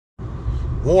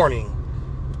Warning,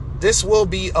 this will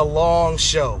be a long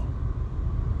show.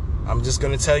 I'm just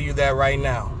going to tell you that right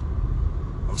now.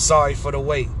 I'm sorry for the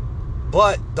wait.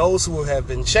 But those who have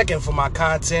been checking for my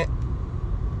content,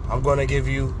 I'm going to give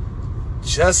you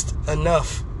just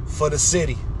enough for the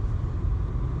city.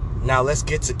 Now let's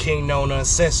get to Kingknown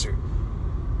Uncensored.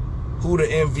 Who the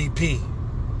MVP?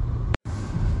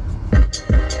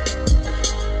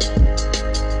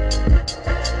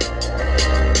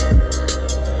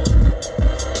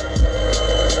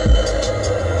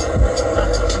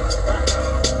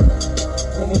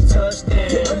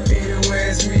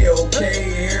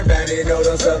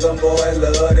 Southern boy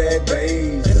love that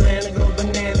bass. Atlanta go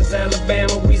bananas,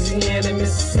 Alabama, Louisiana,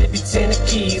 Mississippi,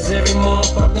 Tennessee. Every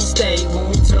motherfucking state when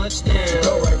we touch down.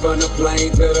 Go right from the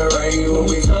plane to the rain when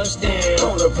we touch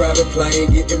down. On the private plane,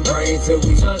 getting brains till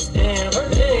we touch down.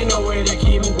 There ain't no way to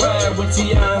keep it quiet with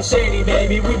T.I. and Shady,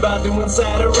 baby. We bout to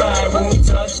inside a ride when we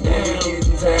touch down. When we get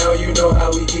in town, you know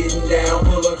how we getting down.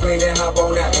 Pull up clean and hop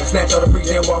on out. Snatch all the freaks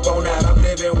and walk on out. I'm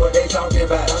living what they talking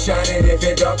about. I'm shining if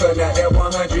it dark or not. That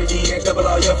 100 EX double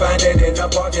all you're finding in the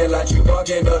parking lot. You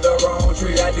barking up the wrong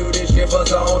tree. I do this shit for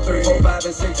zone 3, 4, 5,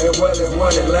 and 6, as well as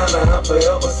one Atlanta. I'm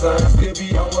forever son. I still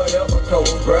be on whatever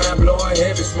coast. Grind blowing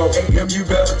heavy smoke. Them you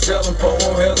better tell them for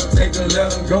won't hesitate to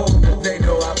let them go. They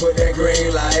know I put that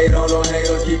green light on them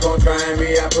haters. Keep on trying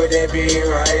me. I put that beam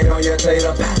right on your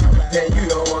tater. And you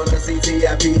don't wanna see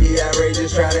TIPD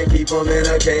outrageous. Try to keep them in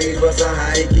a cage, but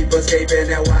somehow he keep escaping.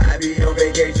 That's why I be on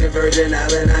vacation, Virgin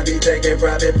Island. I be taking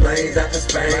private planes out to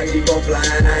Spain. I keep on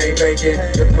flying, I ain't faking.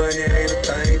 The money ain't a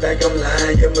thing, think I'm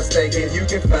lying, you're mistaken. You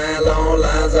can find long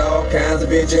lines, all kinds of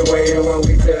bitches waiting when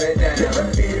we touch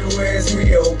down. Midwest,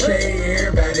 we okay.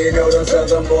 Everybody know the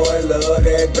Southern boy love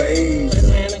that bass.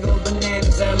 Atlanta go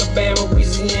bananas, Alabama,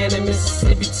 Louisiana,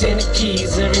 Mississippi, Tennessee.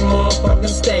 Every motherfucking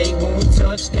state when we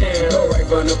touch down. Go right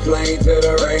from the plane to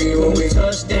the rain when we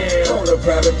touch down. On the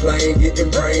private plane, getting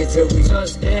brains till we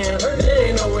touch down. There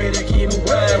ain't no way to keep it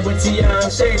quiet with T.I.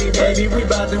 and Shady, baby. We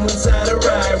bout to inside a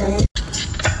ride when we...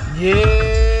 Yeah,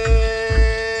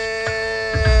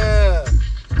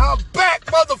 I'm back,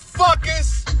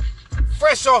 motherfuckers.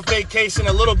 Fresh off vacation,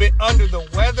 a little bit under the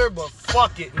weather, but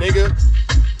fuck it, nigga.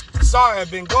 Sorry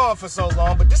I've been gone for so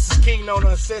long, but this is Kingknown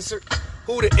Uncensored.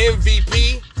 Who the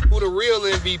MVP? Who the real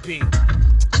MVP?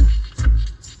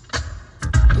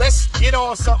 Let's get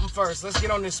on something first. Let's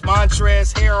get on this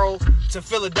Montrezl Harrell to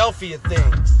Philadelphia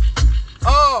thing.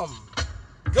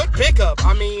 Good pickup.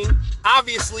 I mean,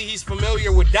 obviously he's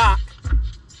familiar with Doc.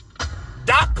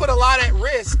 Doc put a lot at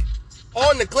risk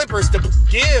on the Clippers to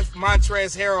give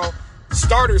Montrezl Harrell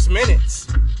starters minutes.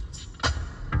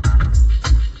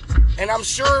 And I'm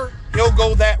sure he'll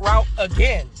go that route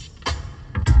again.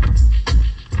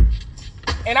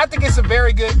 And I think it's a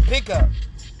very good pickup.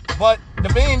 But the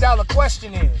 $1 million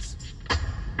question is,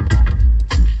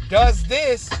 does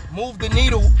this move the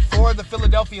needle for the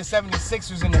Philadelphia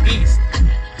 76ers in the East?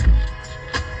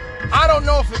 I don't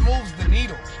know if it moves the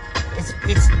needle.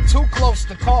 It's too close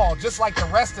to call, just like the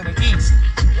rest of the East.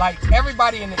 Like,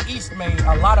 everybody in the East made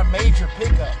a lot of major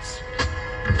pickups.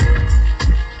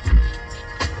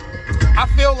 I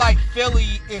feel like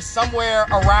Philly is somewhere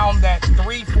around that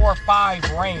 3, 4,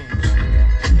 5 range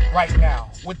right now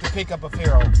with the pickup of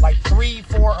Harrell. Like 3,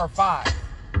 4, or 5.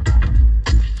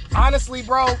 Honestly,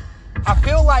 bro, I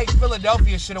feel like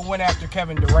Philadelphia should have went after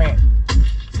Kevin Durant.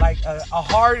 Like a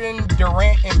Harden,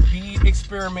 Durant, and Embiid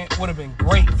experiment would have been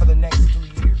great for the next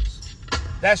 2 years.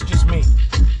 That's just me.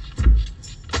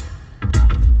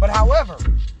 But however,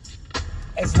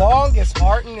 as long as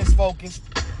Harden is focused,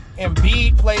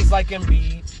 Embiid plays like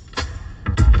Embiid,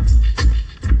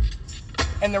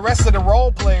 and the rest of the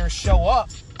role players show up,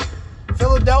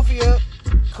 Philadelphia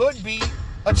could be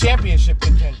a championship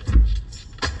contender.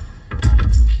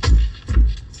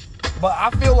 But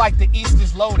I feel like the East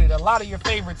is loaded. A lot of your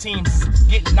favorite teams is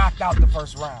getting knocked out the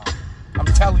first round. I'm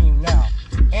telling you now.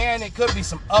 And it could be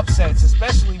some upsets,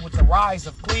 especially with the rise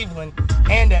of Cleveland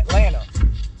and Atlanta.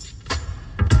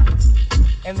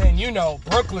 And then, you know,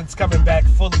 Brooklyn's coming back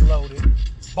fully loaded.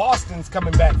 Boston's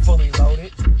coming back fully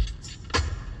loaded.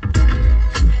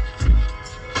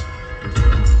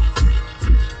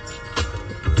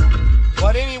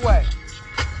 But anyway,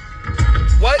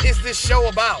 what is this show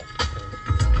about?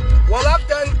 Well,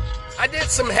 I did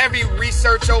some heavy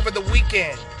research over the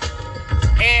weekend,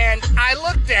 and I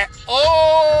looked at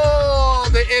all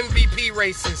the MVP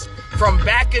races from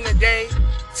back in the day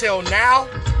till now,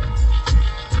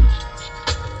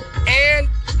 and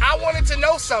I wanted to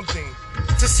know something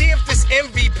to see if this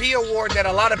MVP award that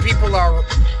a lot of people are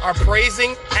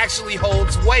praising actually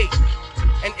holds weight.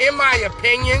 And in my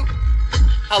opinion,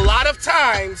 a lot of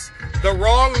times the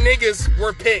wrong niggas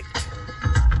were picked.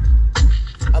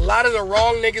 A lot of the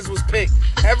wrong niggas was picked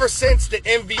ever since the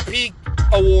MVP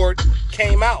award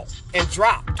came out and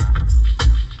dropped.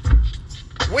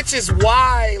 Which is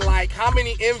why, like, how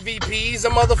many MVPs a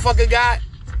motherfucker got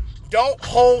don't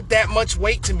hold that much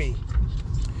weight to me.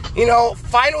 You know,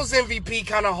 finals MVP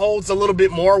kind of holds a little bit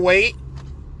more weight,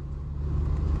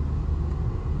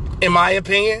 in my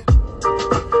opinion.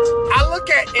 I look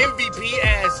at MVP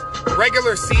as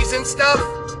regular season stuff,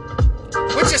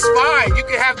 which is fine. You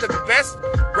can have the best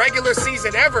regular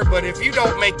season ever, but if you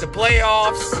don't make the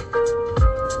playoffs,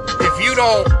 if you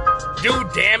don't do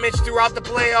damage throughout the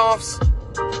playoffs,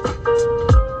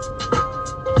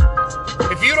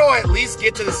 if you don't at least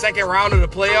get to the second round of the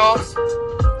playoffs,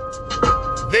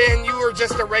 then you are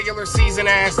just a regular season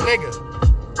ass nigga.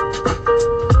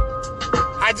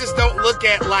 I just don't look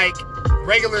at like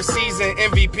regular season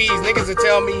MVPs. Niggas will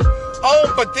tell me,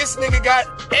 oh, but this nigga got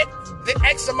the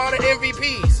X amount of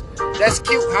MVPs. That's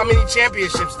cute. How many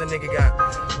championships the nigga got?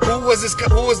 Who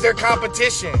was their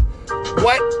competition?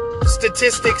 What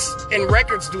statistics and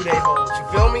records do they hold? You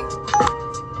feel me?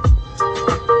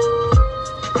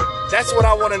 That's what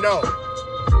I want to know.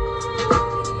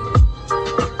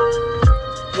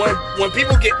 When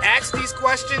people get asked these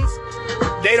questions,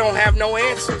 they don't have no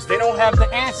answers. They don't have the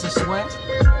answers, Sweat.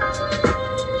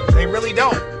 They really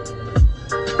don't.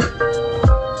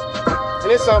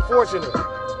 And it's unfortunate.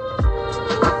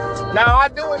 Now, I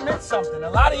do admit something. A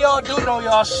lot of y'all do know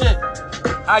y'all shit.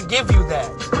 I give you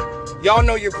that. Y'all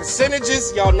know your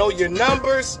percentages. Y'all know your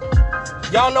numbers.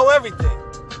 Y'all know everything.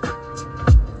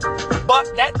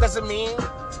 But that doesn't mean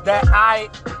that I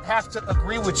have to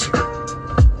agree with you.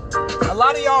 A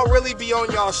lot of y'all really be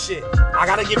on y'all shit. I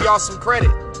gotta give y'all some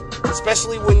credit.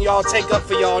 Especially when y'all take up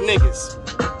for y'all niggas.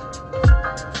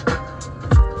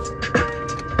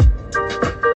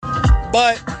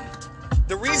 But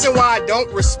the reason why I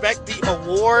don't respect the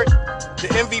award, the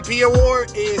MVP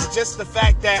award, is just the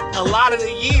fact that a lot of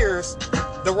the years,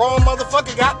 the wrong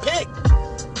motherfucker got picked.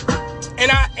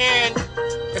 And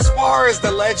as far as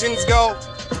the legends go,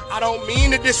 I don't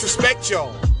mean to disrespect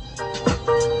y'all.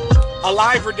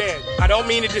 Alive or dead. I don't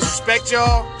mean to disrespect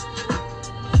y'all.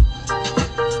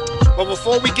 But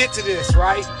before we get to this,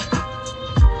 right?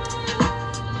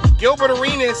 Gilbert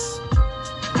Arenas,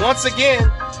 once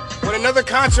again, with another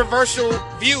controversial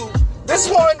view. This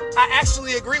one, I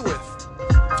actually agree with.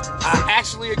 I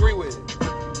actually agree with it.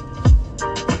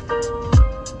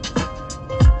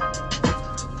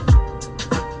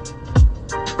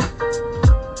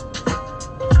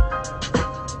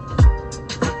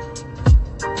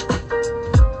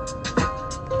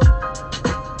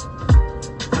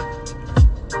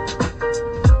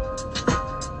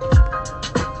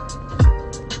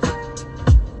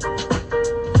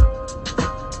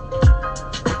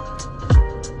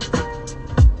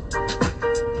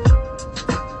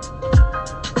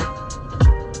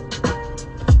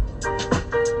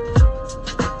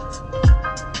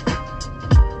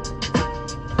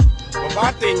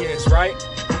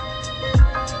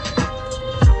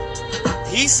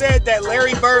 He said that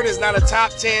Larry Bird is not a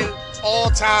top 10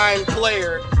 all-time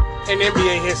player in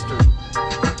NBA history.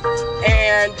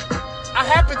 And I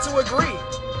happen to agree.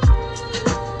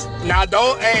 Now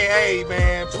hey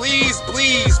man,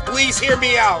 please hear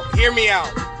me out. Hear me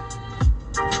out.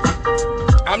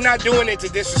 I'm not doing it to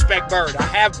disrespect Bird. I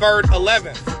have Bird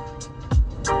 11th.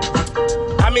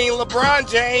 I mean, LeBron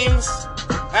James,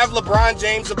 I have LeBron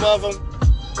James above him.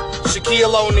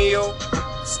 Shaquille O'Neal,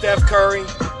 Steph Curry,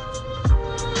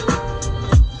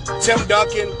 Tim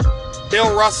Duncan,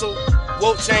 Bill Russell,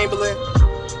 Wilt Chamberlain,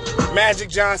 Magic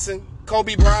Johnson,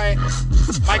 Kobe Bryant,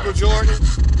 Michael Jordan.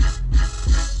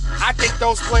 I think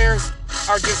those players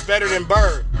are just better than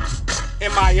Bird,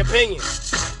 in my opinion.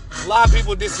 A lot of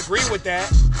people disagree with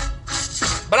that.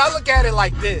 But I look at it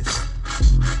like this.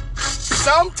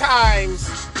 Sometimes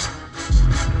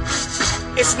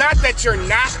it's not that you're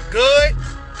not good.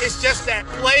 It's just that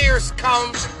players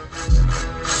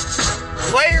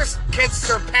can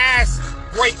surpass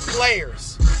great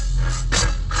players.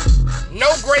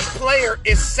 No great player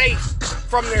is safe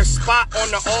from their spot on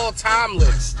the all-time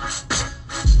list.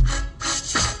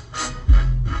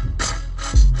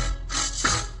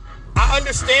 I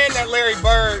understand that Larry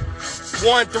Bird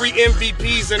won 3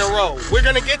 MVPs in a row. We're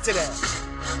going to get to that.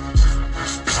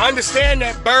 I understand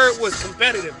that Bird was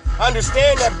competitive. I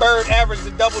understand that Bird averaged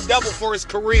a double-double for his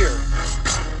career.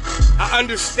 I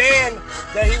understand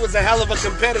that he was a hell of a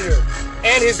competitor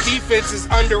and his defense is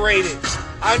underrated.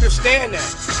 I understand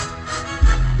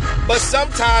that. But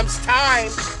sometimes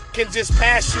time can just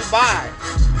pass you by.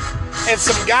 And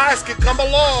some guys can come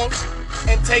along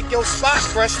and take your spot,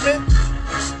 freshman.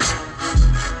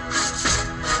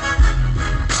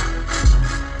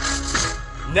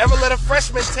 Never let a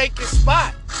freshman take your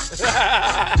spot.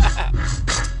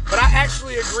 But I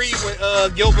actually agree with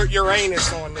Gilbert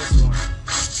Uranus on this one.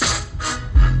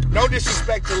 No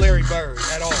disrespect to Larry Bird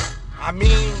at all. I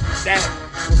mean that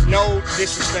with no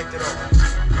disrespect at all.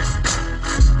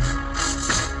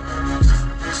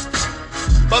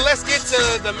 But let's get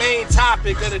to the main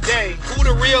topic of the day. Who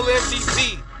the real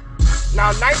MVP?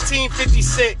 Now,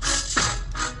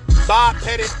 1956, Bob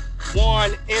Pettit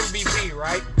won MVP,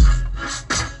 right?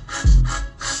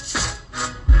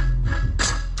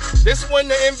 This won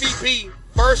the MVP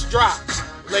first drop,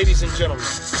 ladies and gentlemen.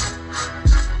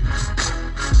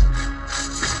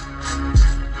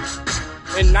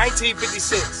 In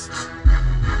 1956,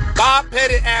 Bob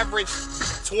Pettit averaged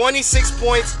 26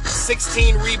 points,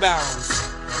 16 rebounds.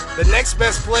 The next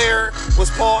best player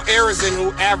was Paul Arizin,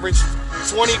 who averaged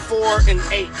 24 and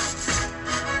 8.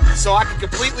 So I can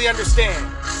completely understand.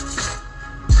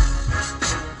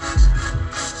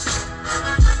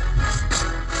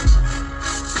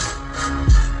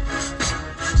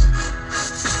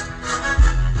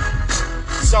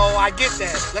 So I get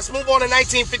that. Let's move on to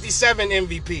 1957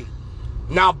 MVP.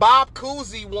 Now, Bob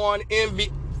Cousy won MVP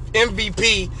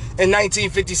in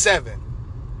 1957.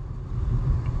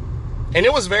 And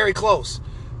it was very close.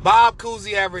 Bob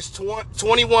Cousy averaged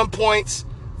 21 points,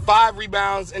 5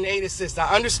 rebounds, and 8 assists.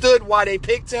 I understood why they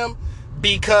picked him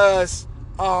because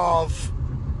of,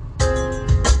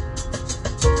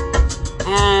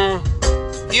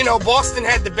 Boston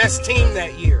had the best team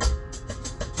that year.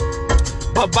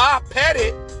 But Bob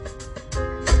Pettit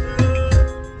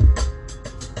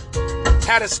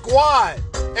had a squad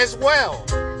as well.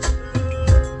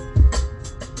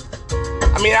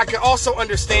 I mean, I can also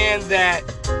understand that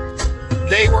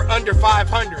they were under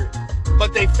 500,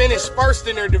 but they finished first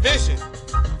in their division.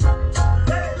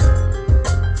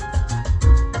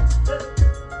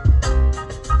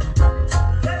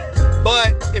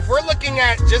 But if we're looking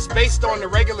at just based on the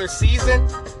regular season,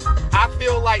 I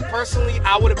feel like personally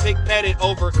I would have picked Pettit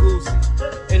over Cousy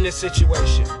in this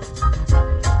situation,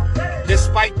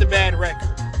 despite the bad record.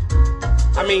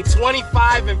 I mean,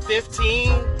 25 and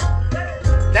 15,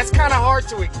 that's kind of hard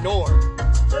to ignore.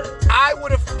 I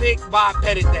would have picked Bob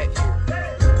Pettit that year.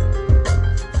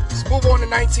 Let's move on to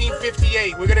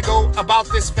 1958. We're going to go about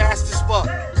this fast as fuck.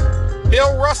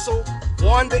 Bill Russell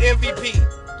won the MVP.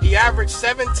 He averaged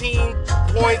 17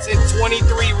 points and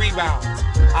 23 rebounds.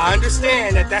 I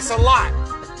understand that that's a lot.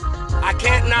 I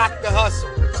can't knock the hustle.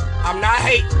 I'm not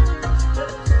hating.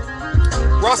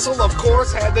 Russell, of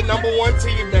course, had the #1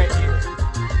 team that year.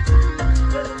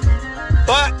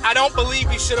 But I don't believe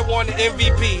he should have won the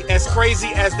MVP, as crazy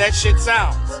as that shit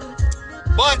sounds.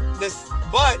 But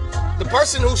the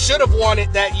person who should have won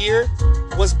it that year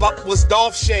was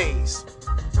Dolph Schayes.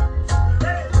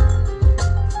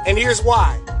 And here's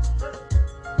why.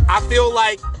 I feel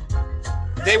like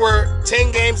they were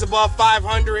 10 games above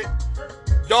 500.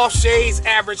 Dolph Schayes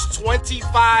averaged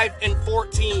 25 and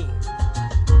 14.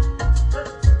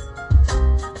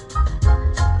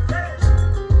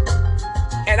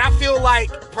 And I feel like,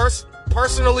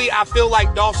 personally, I feel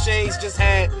like Dolph Schayes just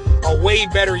had a way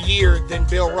better year than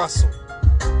Bill Russell.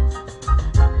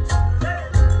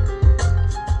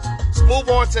 Let's move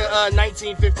on to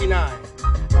 1959.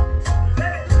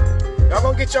 Y'all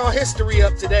gonna get y'all history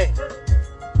up today.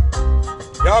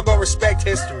 Y'all gonna respect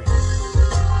history.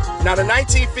 Now, the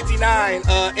 1959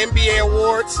 NBA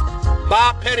awards,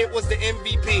 Bob Pettit was the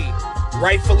MVP.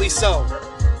 Rightfully so.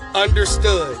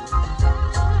 Understood.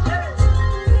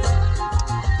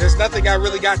 There's nothing I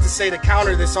really got to say to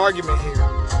counter this argument here.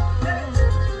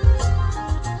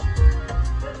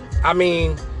 I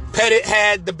mean, Pettit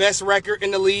had the best record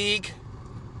in the league.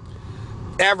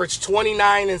 Averaged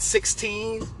 29 and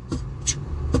 16.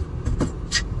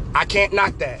 I can't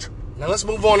knock that. Now let's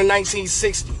move on to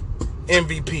 1960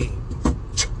 MVP.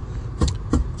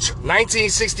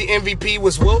 1960 MVP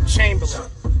was Wilt Chamberlain.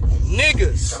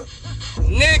 Niggas.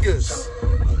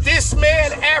 This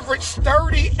man averaged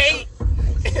 38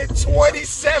 and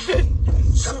 27.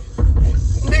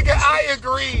 Nigga, I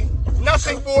agree.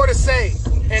 Nothing more to say.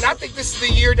 And I think this is the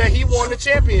year that he won the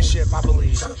championship, I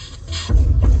believe.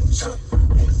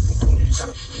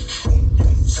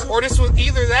 Or this was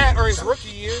either that or his rookie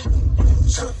year.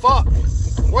 Fuck.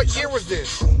 What year was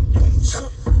this?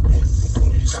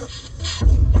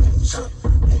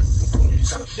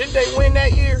 Didn't they win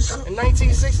that year in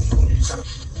 1960?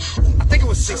 I think it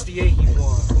was 68 he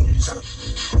won.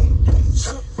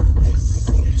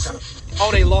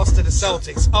 Oh, they lost to the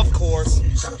Celtics. Of course.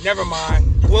 Never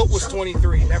mind. Wilt was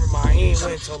 23. Never mind. He ain't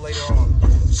win until later on.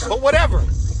 But whatever.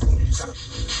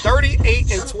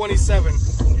 38 and 27.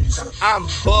 I'm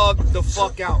bugged the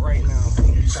fuck out right now.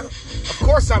 Of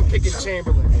course I'm picking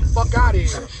Chamberlain. Fuck out of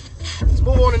here. Let's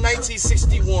move on to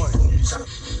 1961.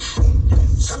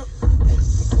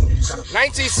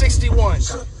 1961.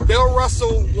 Bill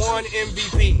Russell won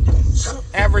MVP.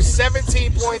 Averaged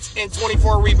 17 points and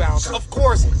 24 rebounds. Of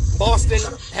course, Boston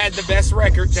had the best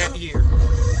record that year.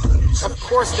 Of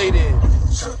course they did.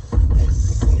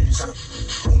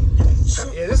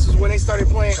 Yeah, this is when they started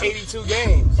playing 82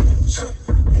 games.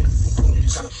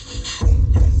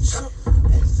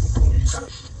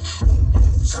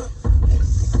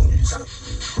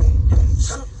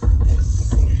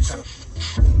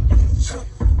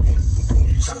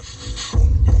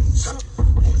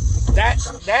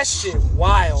 That shit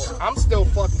wild. I'm still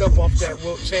fucked up off that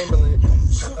Wilt Chamberlain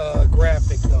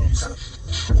graphic though.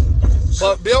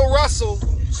 But Bill Russell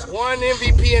won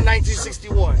MVP in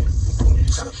 1961.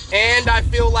 And I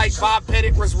feel like Bob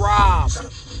Pettit was robbed.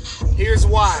 Here's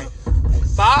why.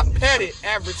 Bob Pettit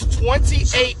averaged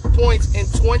 28 points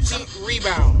and 20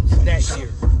 rebounds that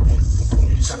year.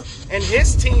 And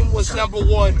his team was number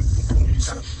one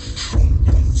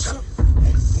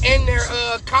in their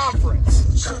conference.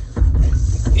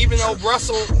 Even though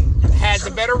Russell had the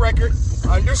better record,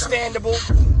 understandable,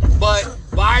 but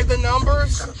by the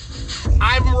numbers,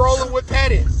 I'm rolling with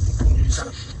Pettit.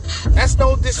 That's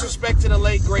no disrespect to the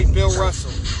late, great Bill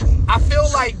Russell. I feel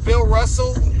like Bill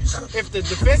Russell, if the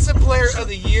Defensive Player of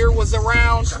the Year was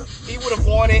around, he would have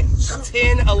won it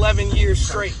 10, 11 years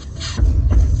straight.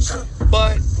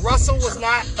 But Russell was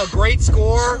not a great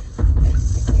scorer,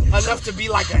 enough to be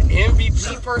like an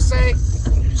MVP per se.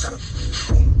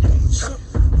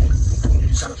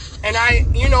 And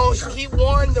he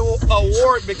won the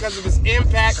award because of his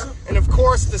impact. And of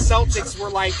course, the Celtics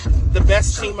were like the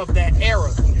best team of that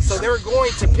era. So they were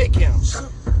going to pick him.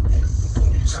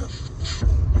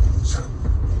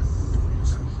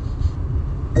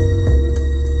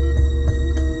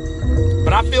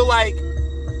 But I feel like,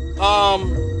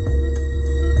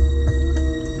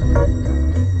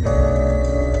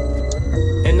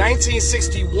 in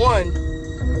 1961,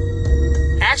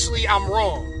 actually, I'm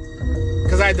wrong.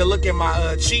 Because I had to look at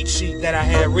my cheat sheet that I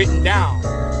had written down.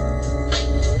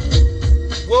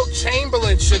 Wilt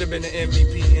Chamberlain should have been the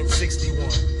MVP in 61.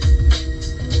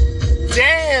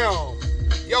 Damn!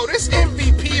 Yo, this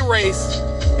MVP race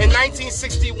in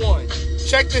 1961.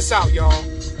 Check this out, y'all.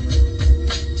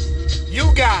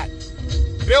 You got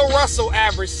Bill Russell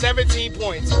averaged 17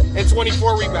 points and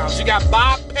 24 rebounds. You got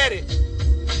Bob Pettit,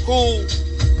 who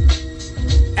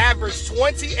averaged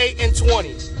 28 and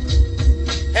 20.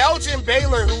 Elgin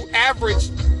Baylor, who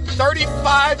averaged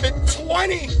 35 and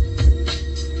 20.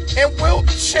 And Wilt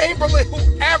Chamberlain,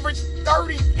 who averaged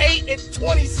 38 and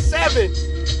 27.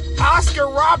 Oscar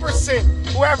Robertson,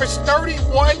 who averaged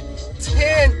 31,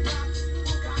 10,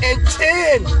 and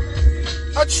 10.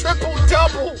 A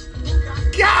triple-double.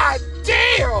 God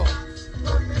damn.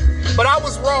 But I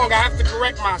was wrong. I have to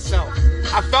correct myself.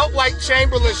 I felt like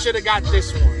Chamberlain should have got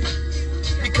this one.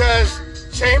 Because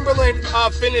Chamberlain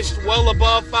finished well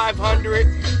above 500.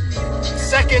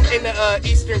 Second in the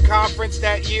Eastern Conference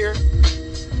that year.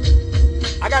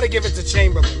 I got to give it to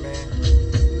Chamberlain, man.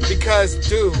 Because,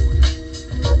 dude,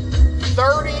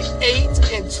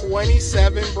 38 and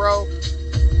 27, bro.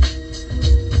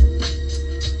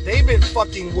 They've been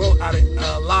fucking Wilt out of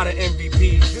a lot of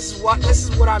MVPs. This is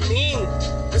what I mean.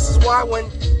 This is why I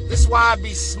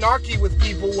be snarky with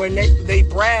people when they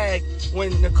brag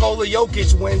when Nikola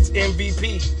Jokic wins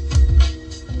MVP.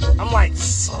 I'm like,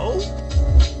 so?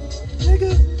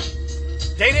 Nigga?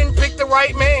 They didn't pick the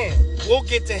right man. We'll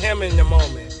get to him in a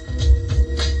moment.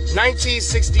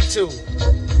 1962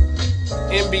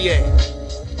 NBA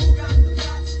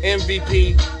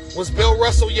MVP was Bill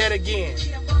Russell yet again.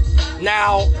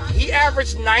 Now, he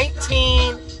averaged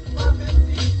 19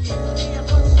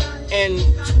 and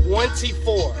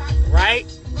 24, right?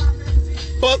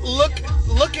 But look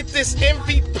at this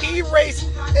MVP race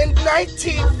in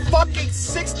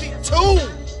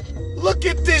 1962. Look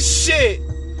at this shit.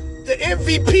 The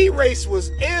MVP race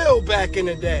was ill back in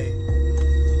the day.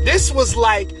 This was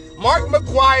like Mark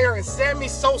McGuire and Sammy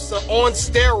Sosa on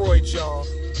steroids, y'all.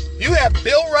 You have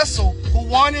Bill Russell, who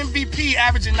won MVP,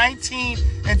 averaging 19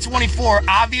 and 24,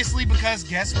 obviously because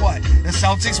guess what? The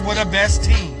Celtics were the best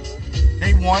team.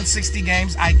 They won 60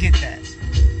 games, I get that.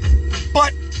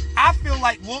 But I feel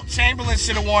like Wilt Chamberlain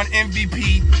should have won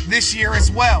MVP this year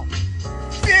as well.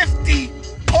 50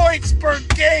 points per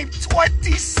game,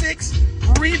 26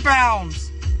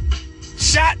 rebounds.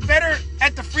 shot better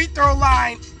at the free throw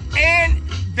line and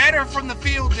better from the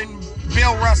field than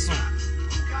Bill Russell.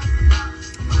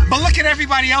 But look at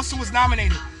everybody else who was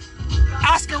nominated.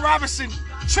 Oscar Robertson,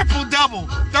 triple-double,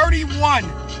 31,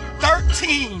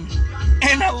 13,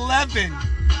 and 11.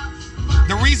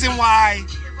 The reason why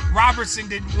Robertson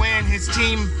didn't win, his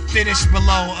team finished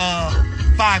below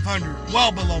 500,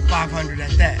 well below 500 at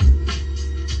that.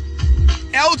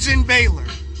 Elgin Baylor,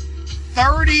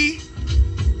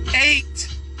 38,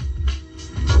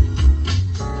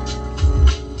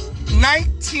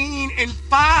 19, and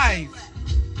 5.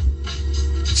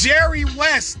 Jerry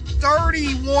West,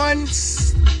 31,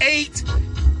 8,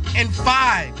 and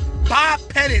 5. Bob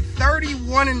Pettit,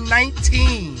 31 and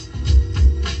 19.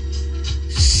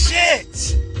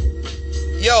 Shit.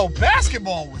 Yo,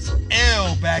 basketball was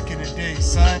ill back in the day,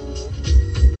 son.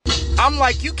 I'm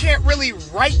like, you can't really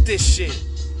write this shit.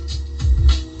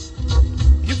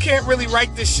 You can't really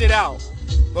write this shit out.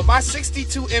 But my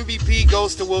 62 MVP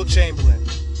goes to Wilt Chamberlain.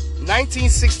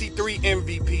 1963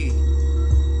 MVP.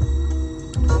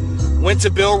 Went to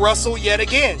Bill Russell yet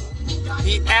again.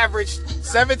 He averaged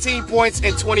 17 points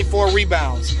and 24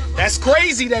 rebounds. That's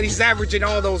crazy that he's averaging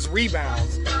all those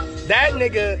rebounds. That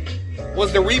nigga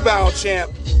was the rebound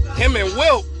champ. Him and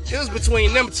Wilt, it was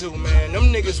between them two, man.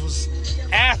 Them niggas was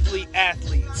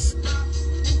athletes.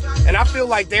 And I feel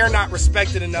like they're not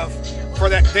respected enough for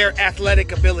their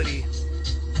athletic ability.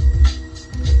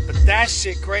 But that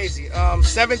shit crazy.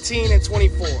 17 and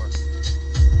 24.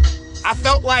 I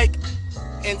felt like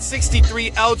in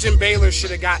 63, Elgin Baylor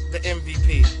should have got the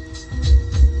MVP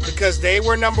because they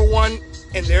were number one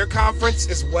in their conference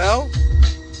as well.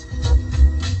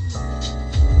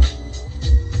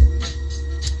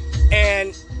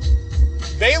 And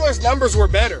Baylor's numbers were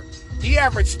better. He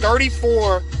averaged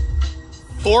 34,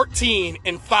 14,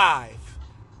 and 5.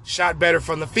 Shot better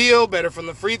from the field, better from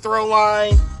the free throw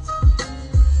line.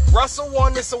 Russell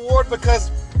won this award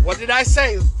because, what did I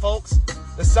say, folks?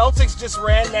 The Celtics just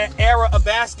ran that era of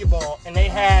basketball, and they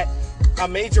had a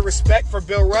major respect for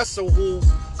Bill Russell, who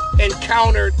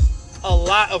encountered a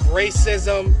lot of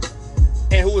racism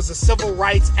and who was a civil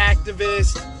rights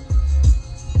activist.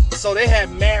 So they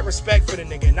had mad respect for the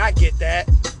nigga, and I get that.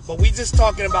 But we just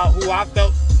talking about who I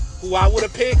would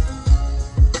have picked.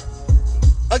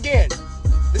 Again,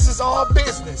 this is all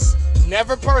business,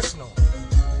 never personal.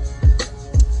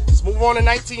 Let's move on to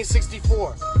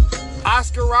 1964.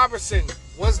 Oscar Robertson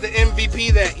was the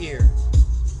MVP that year.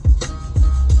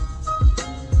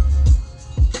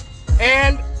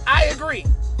 And I agree.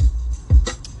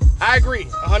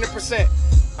 100%.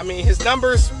 I mean, his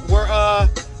numbers were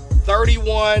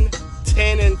 31,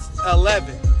 10, and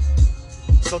 11.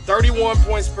 So 31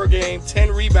 points per game,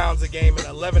 10 rebounds a game, and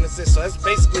 11 assists. So that's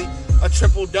basically a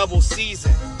triple-double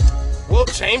season.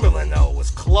 Wilt Chamberlain, though,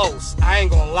 was close. I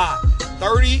ain't gonna lie.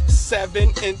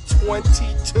 37 and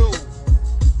 22.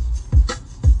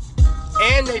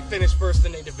 And they finished first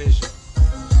in their division.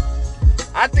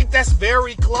 I think that's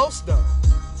very close, though.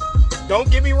 Don't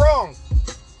get me wrong.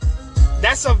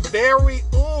 That's a very,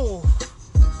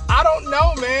 I don't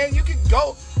know, man. You could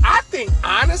go. I think,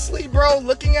 honestly, bro,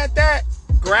 looking at that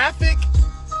graphic,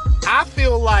 I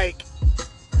feel like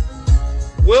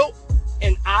Wilt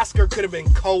and Oscar could have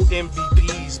been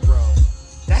co-MVPs, bro.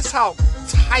 That's how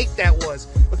tight that was.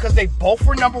 Because they both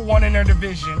were number one in their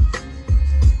division.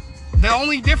 The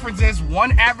only difference is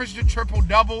one averaged a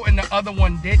triple-double and the other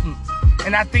one didn't.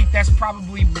 And I think that's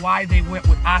probably why they went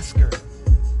with Oscar.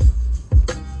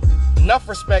 Enough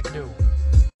respect, dude.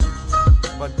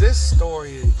 But this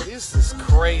story, this is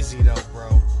crazy though,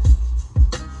 bro.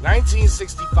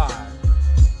 1965.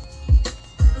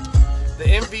 The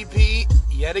MVP,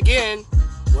 yet again,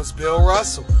 was Bill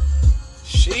Russell.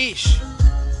 Sheesh.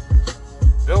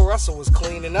 Bill Russell was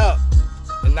cleaning up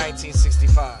in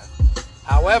 1965.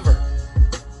 However,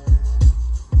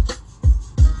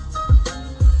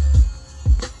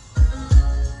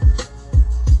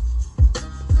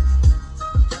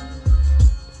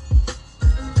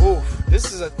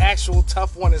 this is an actual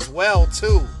tough one as well,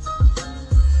 too.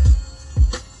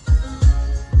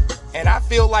 And I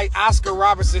feel like Oscar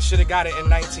Robertson should have got it in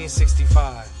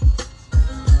 1965.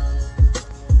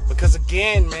 Because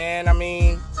again, man, I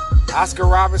mean, Oscar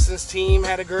Robertson's team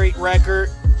had a great record.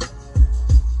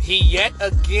 He yet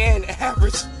again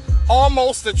averaged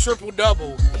almost a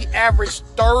triple-double. He averaged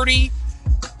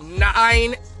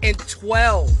 39 and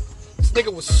 12. This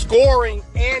nigga was scoring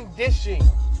and dishing.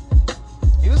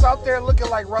 He was out there looking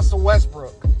like Russell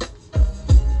Westbrook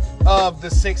of the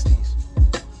 60s.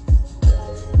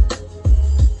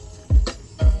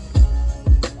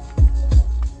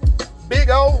 Big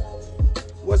O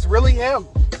was really him.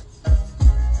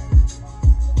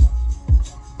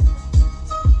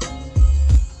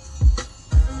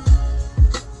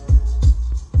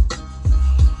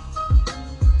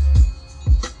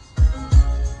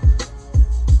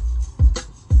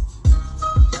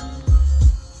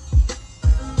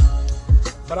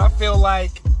 feel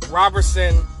like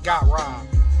Robertson got robbed.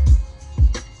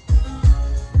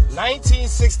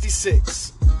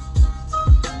 1966.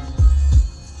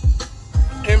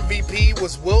 MVP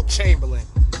was Wilt Chamberlain.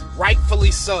 Rightfully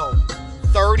so.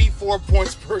 34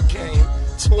 points per game.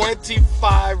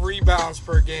 25 rebounds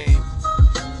per game.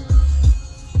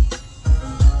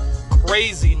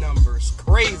 Crazy numbers.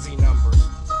 Crazy numbers.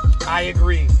 I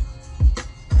agree.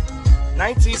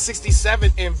 1967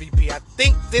 MVP. I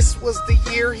think this was the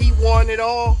year he won it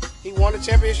all. He won the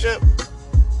championship.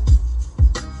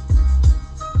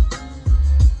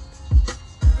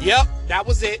 Yep, that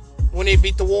was it. When they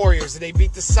beat the Warriors and they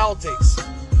beat the Celtics.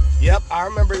 Yep, I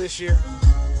remember this year.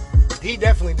 He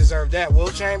definitely deserved that.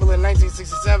 Wilt Chamberlain,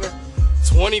 1967.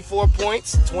 24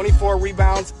 points, 24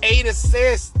 rebounds, 8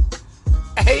 assists.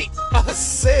 8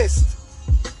 assists.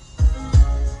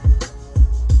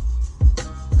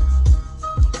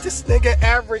 This nigga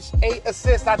averaged 8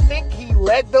 assists. I think he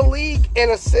led the league in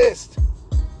assists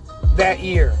that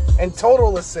year. In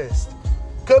total assists.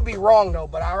 Could be wrong though,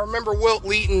 but I remember Wilt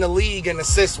leading the league in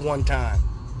assists one time.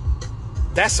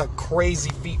 That's a crazy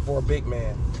feat for a big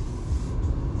man.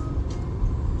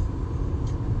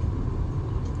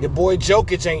 Your boy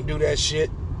Jokic ain't do that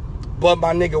shit, but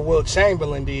my nigga Wilt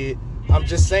Chamberlain did. I'm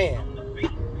just saying.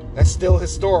 That's still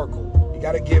historical. You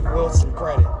gotta give Wilt some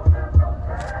credit.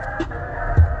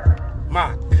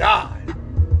 My God.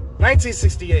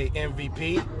 1968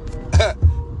 MVP.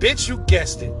 Bitch, you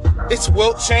guessed it. It's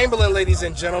Wilt Chamberlain, ladies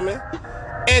and gentlemen.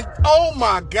 And oh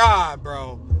my God,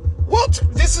 bro. Wilt,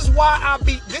 this is why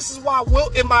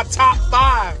Wilt in my top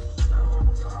 5.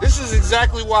 This is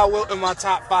exactly why Wilt in my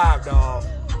top 5, dog.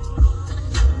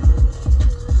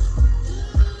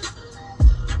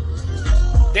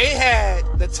 They had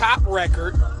the top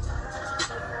record.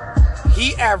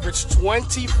 He averaged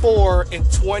 24 and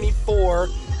 24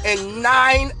 and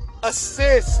 9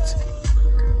 assists.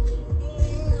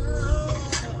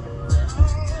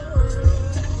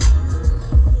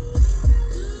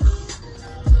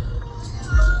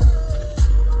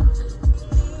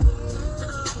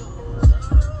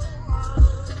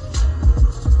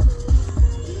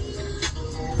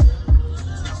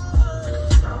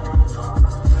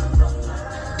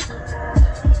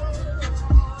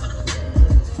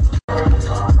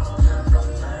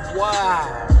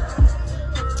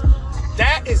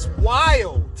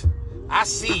 I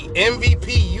see.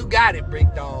 MVP, you got it,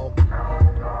 big dog.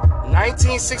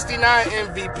 1969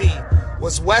 MVP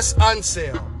was Wes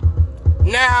Unseld.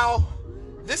 Now,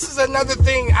 this is another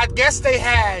thing. I guess they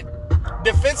had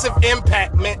defensive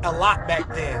impact meant a lot back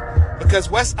then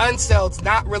because Wes Unseld's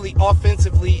not really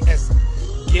offensively as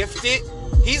gifted.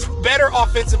 He's better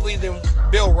offensively than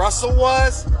Bill Russell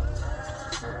was.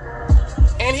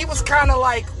 And he was kind of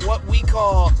like what we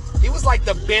call, he was like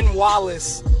the Ben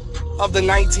Wallace of the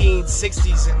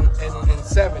 1960s and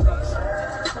 70s.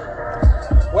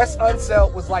 Wes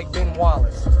Unseld was like Ben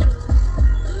Wallace.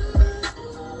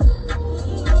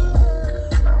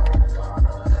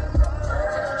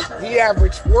 He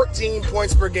averaged 14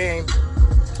 points per game,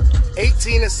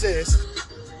 18 assists,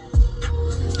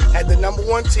 had the number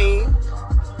 1 team.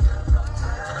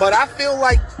 But I feel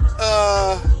like,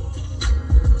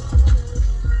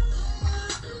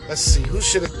 let's see, who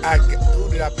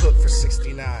did I put for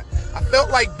 69? I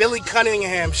felt like Billy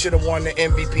Cunningham should have won the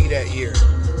MVP that year.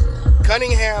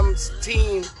 Cunningham's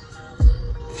team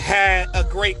had a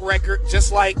great record,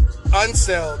 just like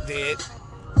Unseld did.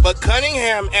 But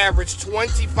Cunningham averaged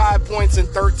 25 points and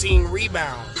 13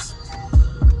 rebounds.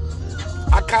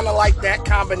 I kind of like that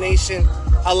combination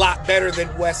a lot better than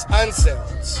Wes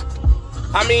Unseld's.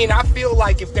 I mean, I feel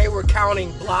like if they were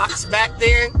counting blocks back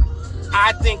then,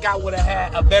 I think I would have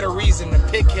had a better reason to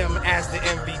pick him as the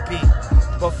MVP.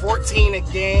 But 14 a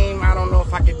game, I don't know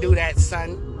if I could do that,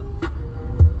 son.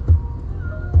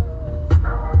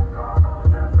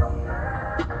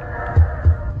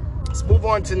 Let's move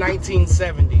on to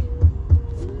 1970.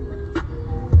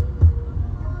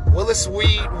 Willis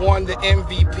Reed won the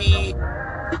MVP.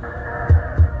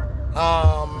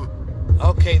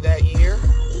 Okay, that year.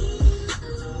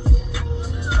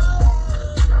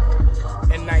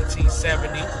 In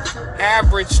 1970.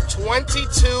 Averaged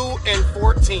 22 and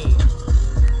 14.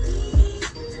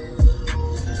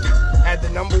 Had the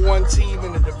number 1 team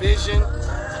in the division.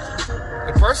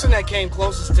 The person that came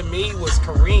closest to me was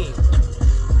Kareem.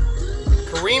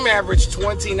 Kareem averaged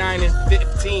 29 and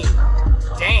 15.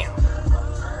 Damn.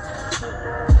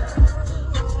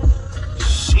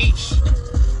 Sheesh.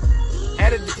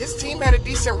 His team had a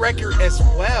decent record as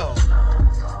well.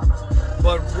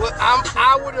 But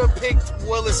I would have picked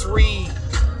Willis Reed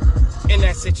in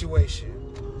that situation.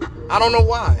 I don't know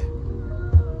why.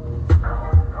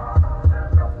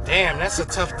 Damn, that's a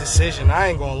tough decision. I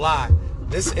ain't gonna lie.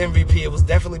 This MVP, it was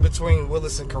definitely between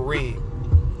Willis and Kareem.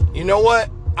 You know what?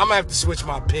 I'm gonna have to switch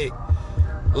my pick.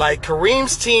 Like,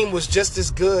 Kareem's team was just as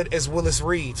good as Willis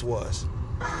Reed's was.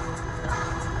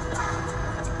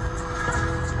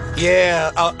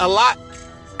 Yeah, a lot.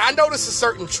 I noticed a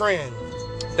certain trend.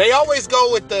 They always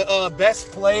go with the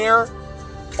best player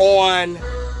on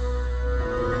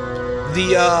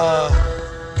the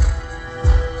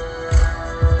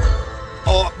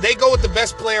they go with the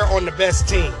best player on the best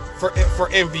team for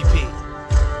MVP.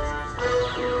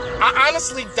 I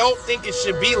honestly don't think it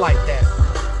should be like that.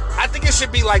 I think it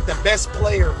should be like the best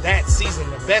player that season,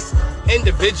 the best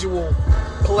individual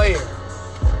player.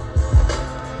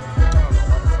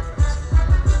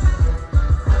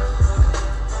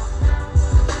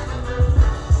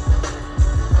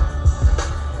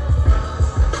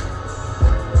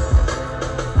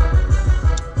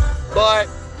 But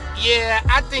yeah,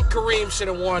 I think Kareem should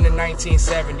have won in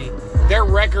 1970. Their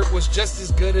record was just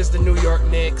as good as the New York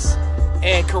Knicks,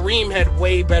 and Kareem had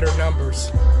way better numbers.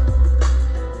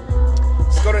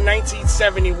 Let's go to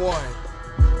 1971,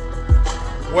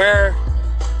 where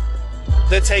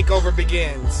the takeover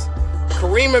begins.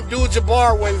 Kareem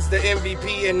Abdul-Jabbar wins the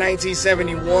MVP in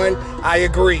 1971. I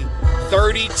agree.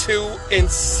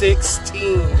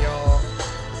 32-16, y'all.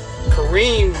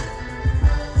 Kareem.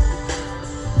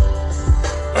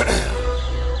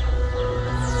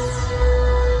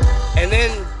 And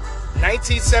then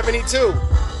 1972,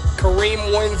 Kareem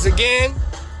wins again.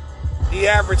 He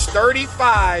averaged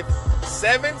 35,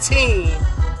 17,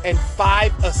 and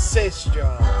 5 assists,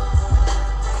 y'all.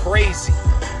 Crazy.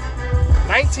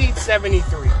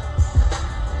 1973.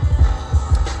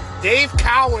 Dave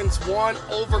Cowens won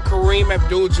over Kareem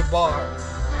Abdul-Jabbar.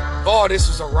 Oh, this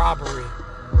was a robbery.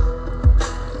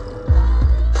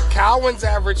 Cowens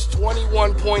averaged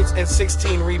 21 points and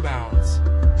 16 rebounds.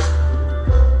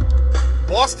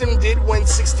 Boston did win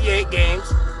 68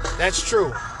 games. That's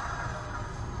true.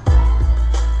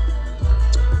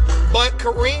 But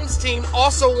Kareem's team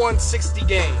also won 60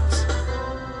 games.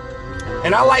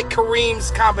 And I like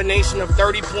Kareem's combination of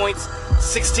 30 points,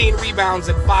 16 rebounds,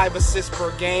 and 5 assists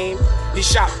per game. He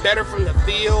shot better from the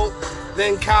field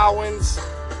than Cowens.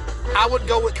 I would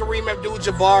go with Kareem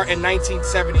Abdul-Jabbar in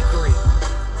 1973.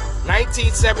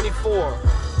 1974.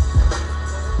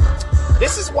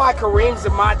 This is why Kareem's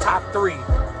in my top 3.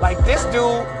 Like, this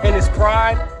dude in his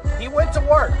prime, he went to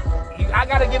work. I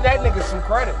gotta give that nigga some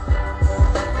credit.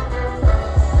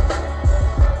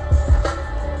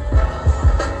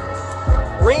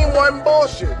 Kareem wasn't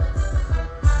bullshit.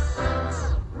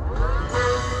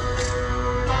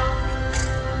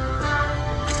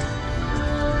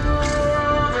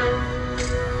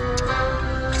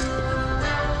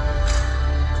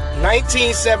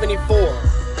 $1974.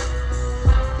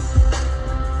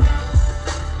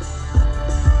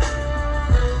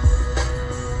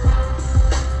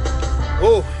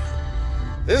 Ooh,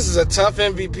 this is a tough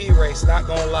MVP race, not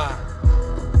gonna lie.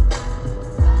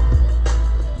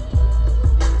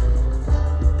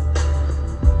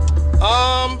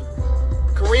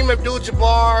 Kareem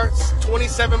Abdul-Jabbar's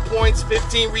 27 points,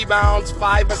 15 rebounds,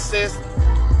 5 assists,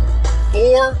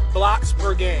 4 blocks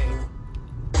per game.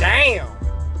 Damn.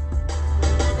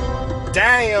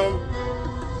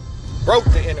 Broke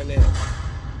the internet.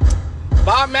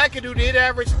 Bob McAdoo did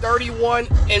average 31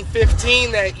 and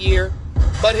 15 that year,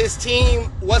 but his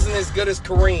team wasn't as good as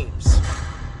Kareem's.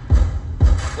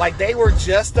 Like, they were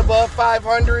just above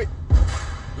 500.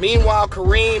 Meanwhile,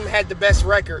 Kareem had the best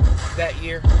record that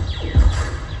year.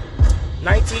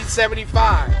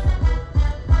 1975.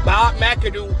 Bob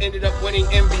McAdoo ended up winning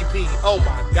MVP. Oh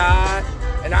my God.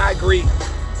 And I agree.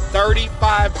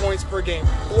 35 points per game,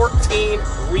 14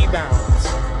 rebounds.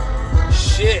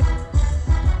 Shit.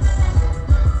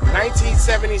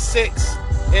 1976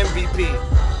 MVP.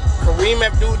 Kareem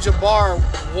Abdul-Jabbar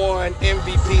won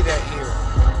MVP that year.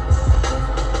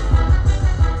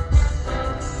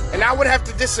 And I would have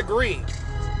to disagree.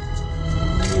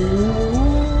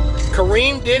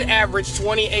 Kareem did average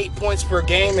 28 points per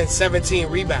game and 17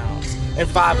 rebounds and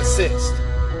 5 assists.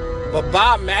 But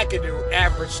Bob McAdoo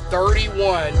averaged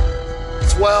 31,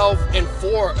 12, and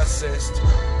 4 assists.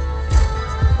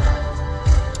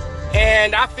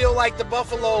 And I feel like the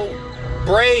Buffalo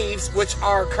Braves, which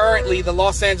are currently the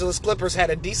Los Angeles Clippers, had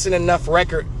a decent enough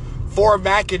record for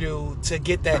McAdoo to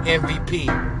get that MVP.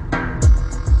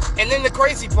 And then the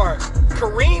crazy part,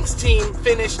 Kareem's team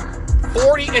finished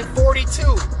 40 and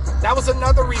 42. That was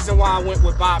another reason why I went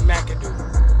with Bob McAdoo.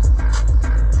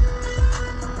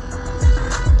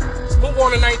 Let's move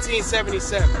on to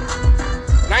 1977.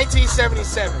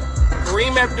 1977,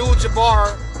 Kareem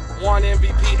Abdul-Jabbar won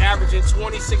MVP, averaging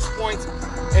 26 points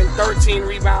and 13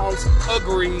 rebounds.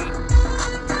 Agreed.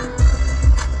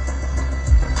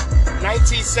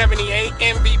 1978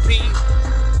 MVP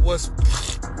was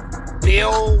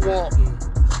Bill Walton.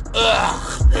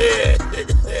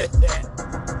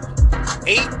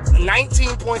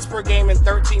 19 points per game and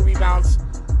 13 rebounds.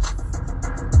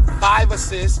 5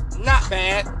 assists. Not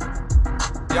bad.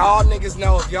 Y'all niggas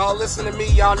know. If y'all listen to me,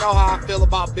 y'all know how I feel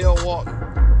about Bill Walton.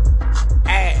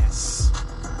 Ass.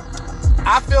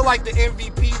 I feel like the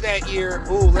MVP that year.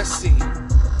 Ooh, let's see.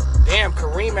 Damn,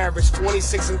 Kareem averaged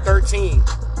 26 and 13.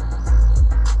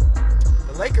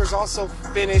 The Lakers also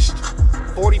finished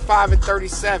 45 and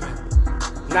 37.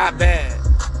 Not bad.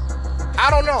 I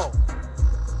don't know.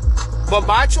 But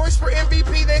my choice for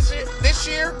MVP this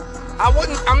year,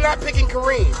 I'm not picking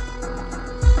Kareem.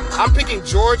 I'm picking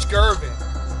George Gervin.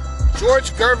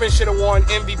 George Gervin should have won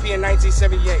MVP in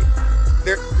 1978.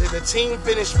 The team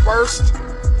finished first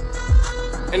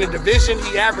in the division.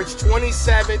 He averaged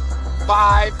 27,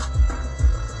 5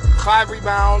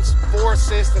 rebounds, 4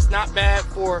 assists. That's not bad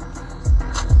for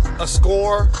a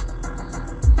score.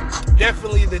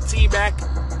 Definitely the T-Mac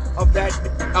of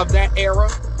that era.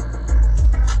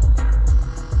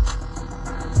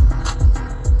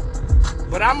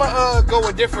 But I'm going to go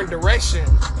a different direction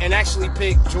and actually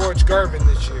pick George Gervin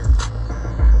this year.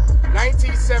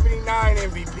 1979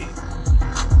 MVP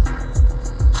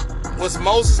was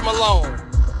Moses Malone.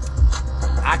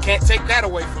 I can't take that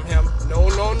away from him. No.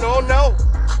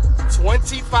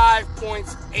 25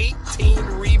 points, 18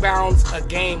 rebounds a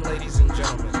game, ladies and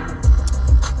gentlemen.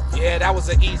 Yeah, that was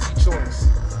an easy choice.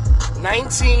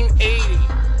 1980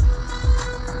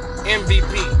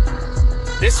 MVP.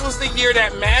 This was the year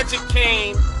that Magic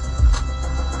came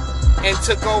and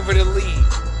took over the league.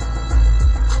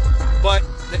 But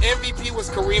the MVP was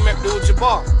Kareem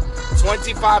Abdul-Jabbar.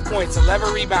 25 points,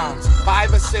 11 rebounds,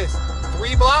 5 assists,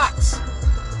 3 blocks.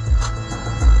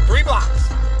 3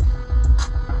 blocks.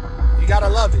 You gotta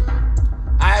love it.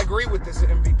 I agree with this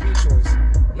MVP choice.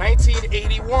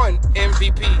 1981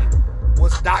 MVP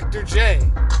was Dr.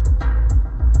 J.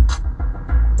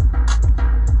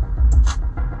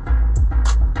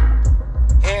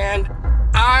 And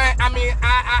I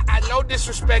no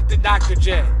disrespect to Dr.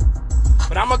 J,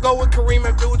 but I'm gonna go with Kareem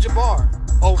Abdul-Jabbar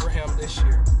over him this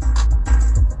year.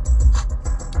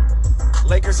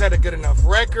 Lakers had a good enough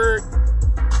record,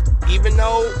 even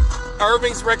though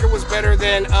Irving's record was better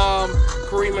than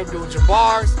Kareem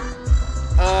Abdul-Jabbar's.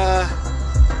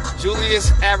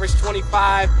 Julius averaged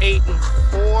 25, 8, and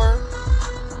 4.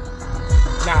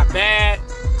 Not bad.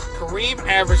 Kareem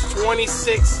averaged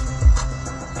 26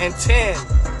 and 10.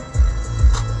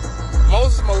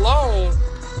 Moses Malone,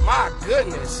 my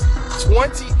goodness,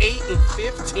 28 and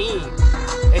 15.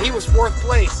 And he was 4th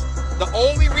place. The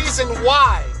only reason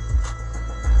why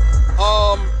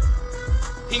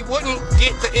he wouldn't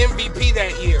get the MVP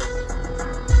that year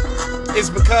is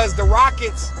because the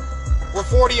Rockets were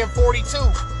 40 and 42.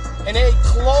 And they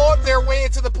clawed their way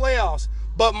into the playoffs.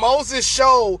 But Moses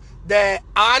showed that,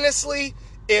 honestly,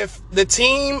 if the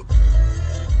team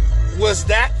was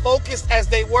that focused as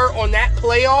they were on that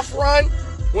playoff run,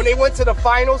 when they went to the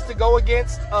finals to go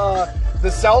against the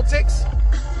Celtics,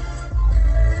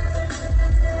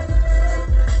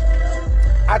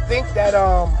 I think that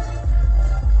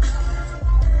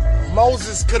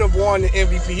Moses could have won the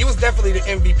MVP. He was definitely the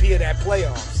MVP of that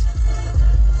playoffs.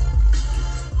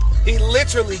 He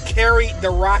literally carried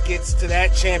the Rockets to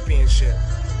that championship.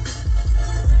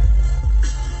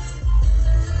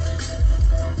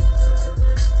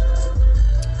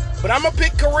 But I'm going to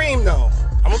pick Kareem, though.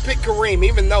 I'm going to pick Kareem,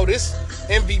 even though this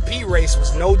MVP race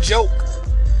was no joke.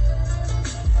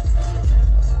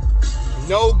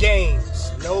 No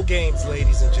games. No games,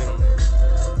 ladies and gentlemen.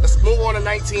 Let's move on to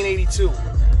 1982.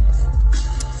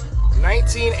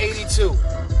 1982.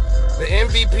 The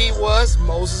MVP was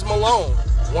Moses Malone.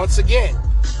 Once again,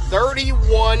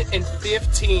 31 and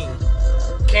 15.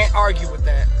 Can't argue with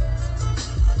that.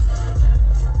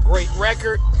 Great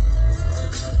record.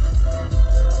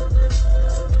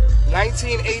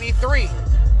 1983.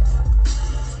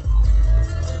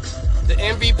 The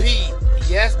MVP,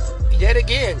 yet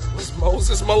again, was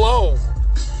Moses Malone.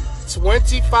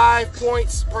 25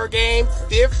 points per game,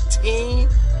 15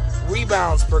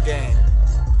 rebounds per game.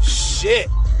 Shit.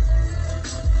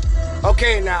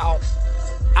 Okay, now,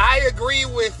 I agree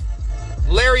with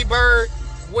Larry Bird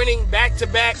winning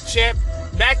back-to-back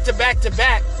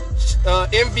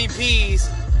MVPs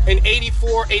in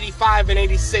 84, 85, and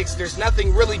 86. There's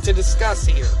nothing really to discuss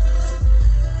here.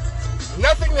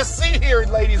 Nothing to see here,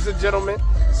 ladies and gentlemen.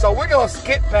 So we're going to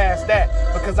skip past that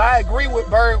because I agree with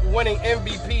Bird winning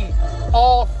MVP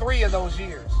all 3 of those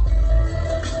years.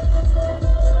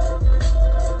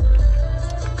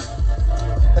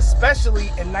 Especially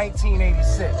in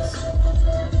 1986.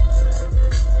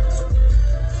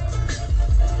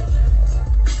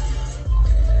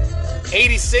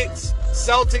 '86,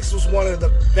 Celtics was one of the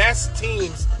best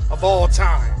teams of all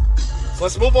time. So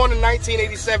let's move on to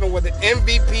 1987, where the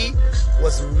MVP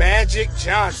was Magic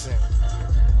Johnson.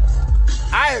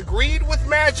 I agreed with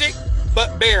Magic,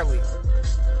 but barely.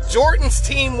 Jordan's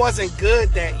team wasn't good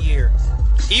that year,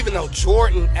 even though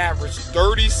Jordan averaged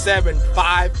 37,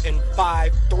 5, and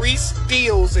 5, 3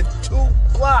 steals, and 2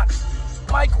 blocks.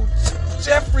 Michael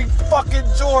Jeffrey fucking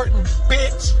Jordan,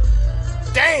 bitch.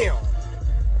 Damn.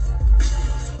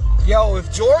 Yo,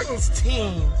 if Jordan's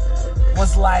team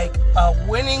was like a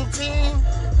winning team,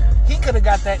 he could have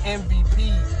got that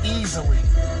MVP easily.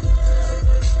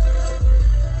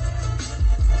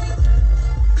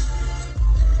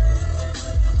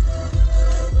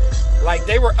 Like,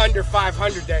 they were under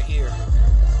 500 that year.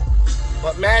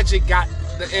 But Magic got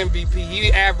the MVP.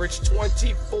 He averaged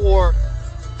 24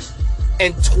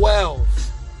 and 12.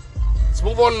 Let's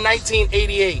move on to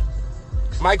 1988.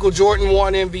 Michael Jordan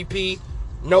won MVP.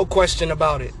 No question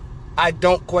about it. I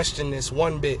don't question this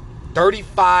one bit.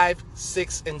 35,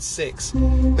 6, and 6.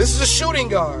 This is a shooting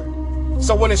guard.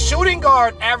 So when a shooting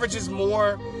guard averages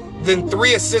more than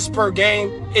 3 assists per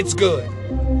game, it's good.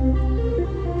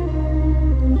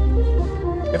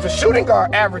 If a shooting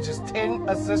guard averages 10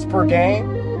 assists per game,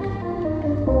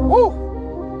 woo,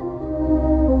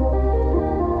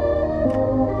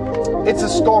 it's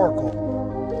historical.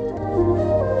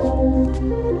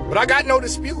 But I got no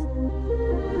dispute.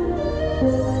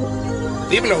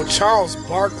 Even though Charles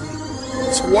Barkley,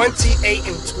 28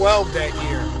 and 12 that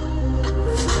year,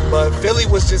 but Philly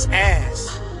was just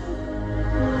ass.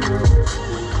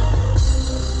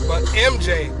 But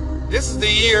MJ, this is the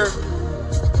year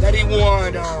that he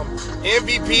won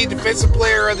MVP, Defensive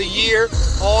Player of the Year,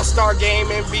 All-Star Game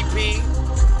MVP.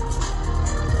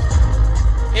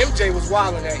 MJ was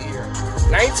wilding that year.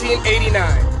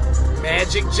 1989,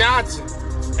 Magic Johnson,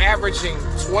 averaging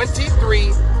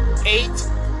 23, 8,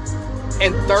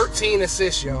 and 13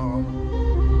 assists, y'all.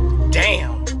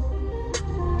 Damn.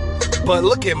 But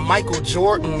look at Michael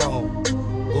Jordan, though.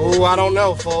 Ooh, I don't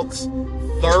know, folks.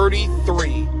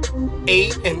 33,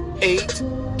 8 and 8,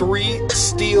 3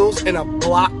 steals and a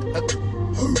block.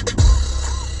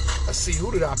 Let's see,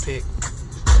 who did I pick?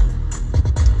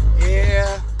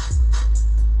 Yeah.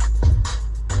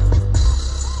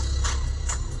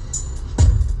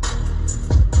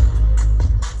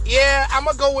 Yeah, I'm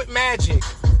going to go with Magic.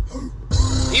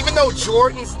 Even though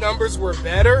Jordan's numbers were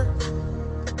better,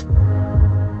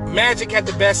 Magic had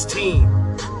the best team.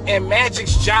 And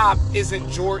Magic's job isn't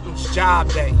Jordan's job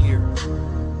that year.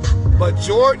 But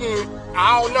Jordan,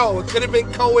 I don't know. It could have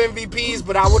been co-MVPs,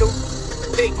 but I would have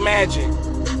picked Magic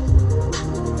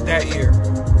that year.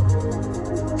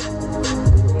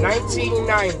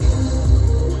 1990.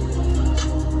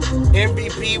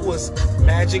 MVP was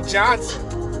Magic Johnson.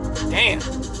 Damn.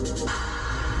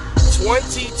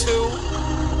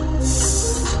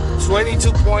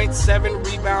 22.7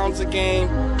 rebounds a game,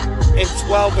 and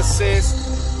 12 assists,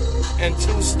 and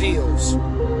 2 steals.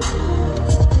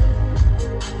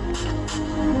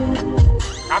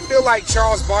 I feel like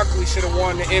Charles Barkley should have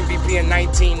won the MVP in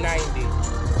 1990.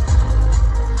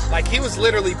 Like, he was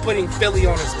literally putting Philly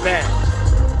on his back.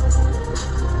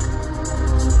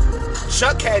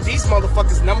 Chuck had these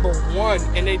motherfuckers number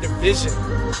 1 in their division,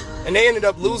 and they ended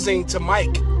up losing to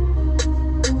Mike.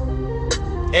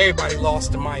 Everybody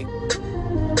lost to Mike.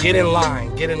 Get in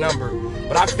line, get a number.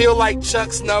 But I feel like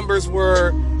Chuck's numbers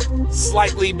were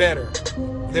slightly better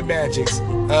than Magic's.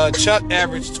 Chuck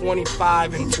averaged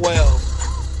 25 and 12.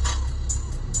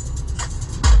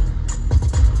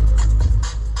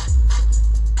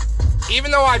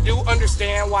 Even though I do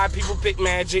understand why people pick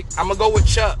Magic, I'm going to go with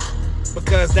Chuck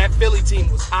because that Philly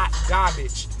team was hot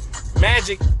garbage.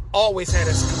 Magic always had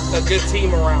a good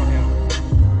team around him.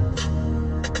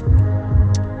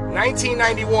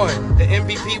 1991, the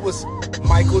MVP was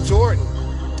Michael Jordan.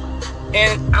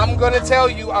 And I'm going to tell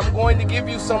you, I'm going to give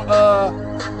you some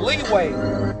leeway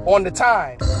on the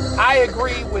time. I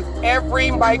agree with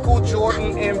every Michael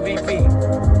Jordan MVP.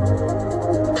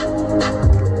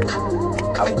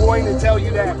 I'm going to tell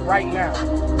you that right now.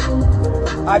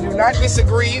 I do not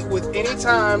disagree with any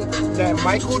time that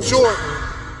Michael Jordan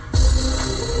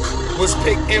was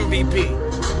picked MVP.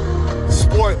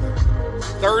 Spoiler,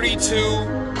 32,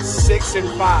 6 and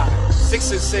 5.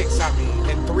 6 and 6, I mean,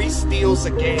 and 3 steals a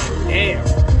game. Damn.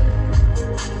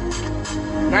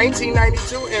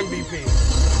 1992 MVP.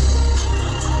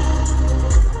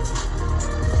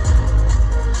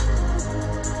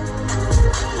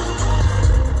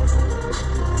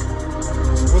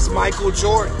 Was Michael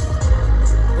Jordan.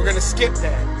 We're going to skip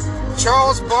that.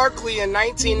 Charles Barkley in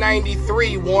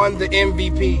 1993 won the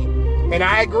MVP. And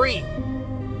I agree.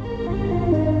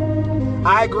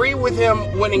 I agree with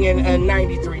him winning in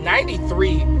 93.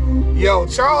 93, yo,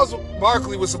 Charles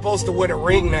Barkley was supposed to win a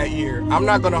ring that year. I'm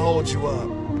not going to hold you up.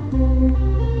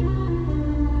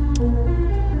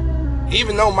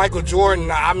 Even though Michael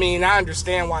Jordan, I mean, I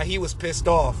understand why he was pissed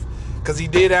off. Because he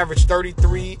did average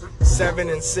 33, 7,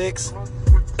 and 6.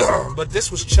 But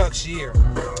this was Chuck's year.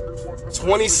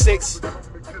 26,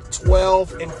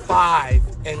 12, and 5,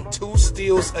 and 2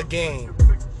 steals a game.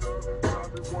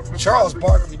 Charles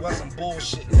Barkley wasn't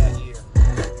bullshitting that year.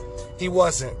 He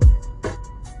wasn't.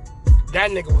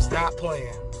 That nigga was not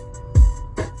playing.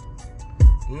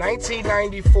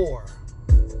 1994.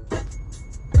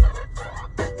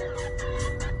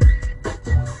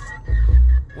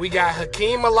 We got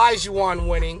Hakeem Olajuwon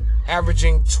winning,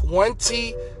 averaging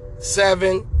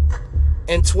 27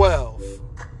 and 12.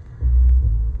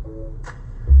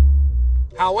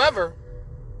 However,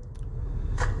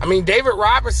 I mean, David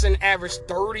Robertson averaged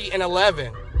 30 and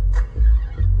 11.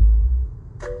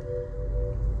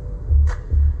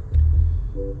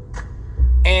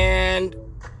 And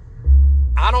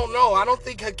I don't know. I don't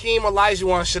think Hakeem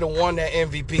Olajuwon should have won that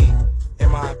MVP,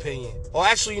 in my opinion. Well,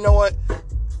 actually, you know what?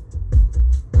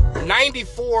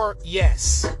 94,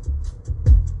 yes.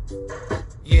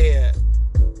 Yeah.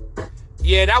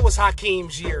 Yeah, that was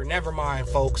Hakeem's year. Never mind,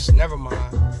 folks. Never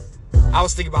mind. I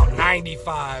was thinking about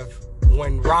 95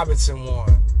 when Robinson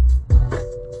won.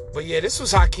 But yeah, this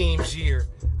was Hakeem's year.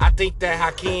 I think that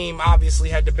Hakeem obviously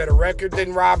had the better record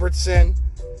than Robertson.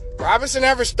 Robertson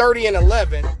averaged 30 and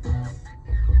 11.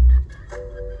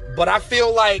 But I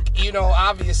feel like, you know,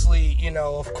 obviously, you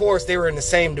know, of course they were in the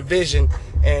same division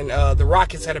and the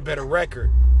Rockets had a better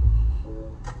record.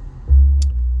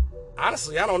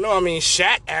 Honestly, I don't know. I mean,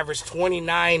 Shaq averaged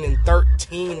 29 and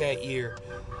 13 that year.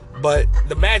 But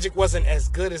the Magic wasn't as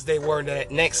good as they were that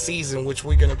next season, which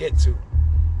we're going to get to.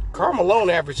 Karl Malone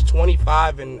averaged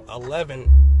 25 and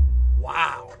 11.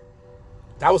 Wow.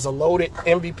 That was a loaded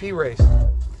MVP race.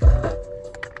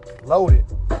 Loaded.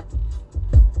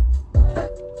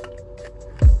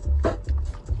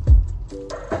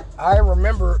 I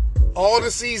remember all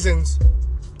the seasons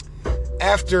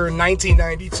after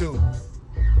 1992.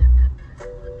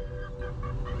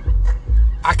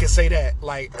 I can say that,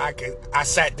 like, I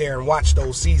sat there and watched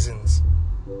those seasons.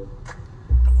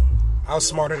 I was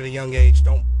smart at a young age.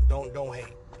 Don't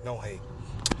hate. Don't hate.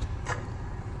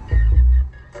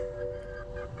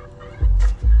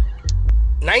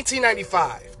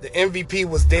 $1995, the MVP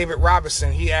was David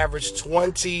Robinson. He averaged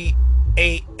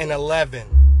 28 and 11.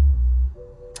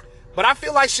 But I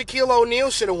feel like Shaquille O'Neal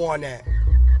should have won that.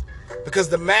 Because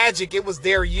the Magic, it was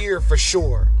their year for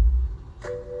sure.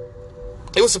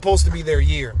 It was supposed to be their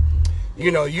year.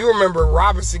 You know, you remember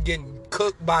Robinson getting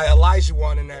cooked by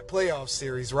Olajuwon in that playoff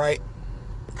series, right?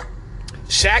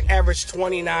 Shaq averaged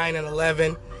 29 and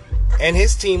 11, and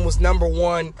his team was number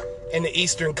 1 in the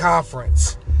Eastern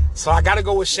Conference. So I got to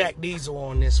go with Shaq Diesel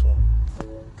on this one.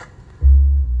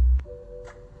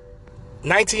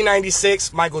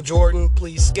 1996, Michael Jordan,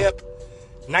 please skip.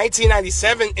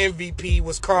 1997 MVP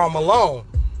was Karl Malone.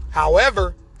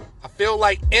 However, I feel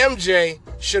like MJ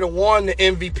should have won the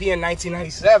MVP in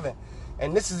 1997.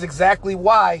 And this is exactly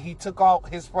why he took out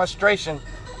his frustration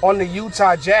on the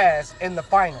Utah Jazz in the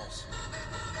finals.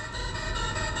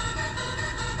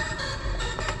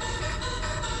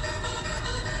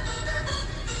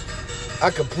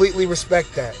 I completely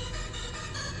respect that.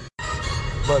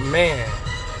 But man,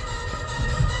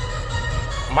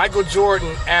 Michael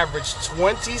Jordan averaged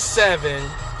 27,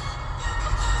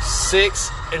 6,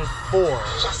 and 4.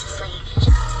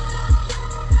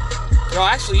 No,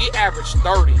 actually, he averaged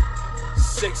 30,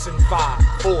 6, and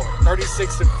 5, 4.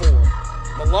 36 and 4.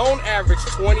 Malone averaged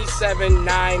 27,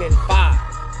 9, and 5.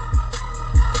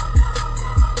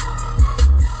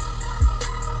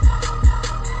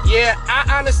 Yeah, I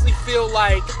honestly feel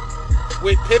like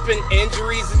with Pippen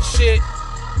injuries and shit,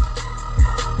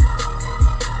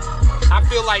 I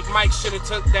feel like Mike should have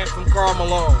took that from Karl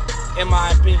Malone, in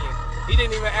my opinion. He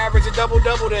didn't even average a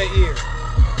double-double that year.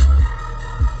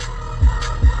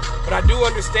 But I do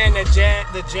understand that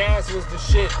the Jazz was the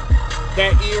shit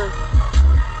that year.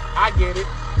 I get it.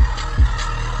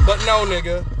 But no,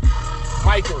 nigga.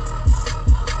 Michael.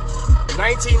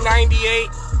 1998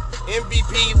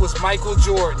 MVP was Michael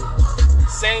Jordan.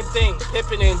 Same thing,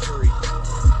 Pippen injury.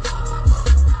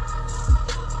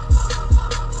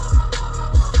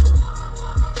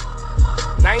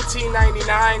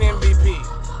 1999 MVP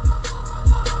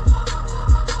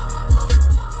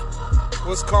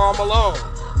was Karl Malone.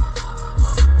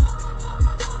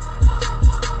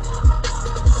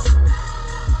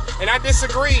 And I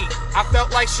disagree. I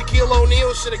felt like Shaquille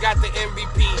O'Neal should have got the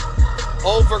MVP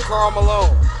over Karl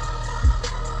Malone.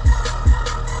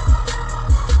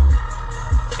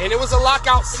 And it was a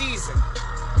lockout season.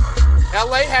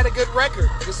 LA had a good record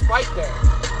despite that.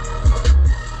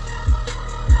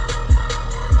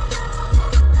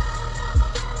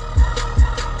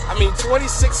 I mean,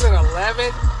 26 and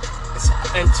 11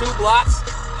 and 2 blocks,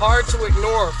 hard to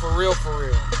ignore for real, for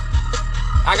real.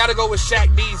 I got to go with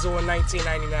Shaq Diesel in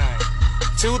 1999.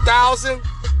 2000,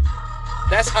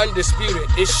 that's undisputed.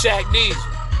 It's Shaq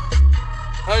Diesel.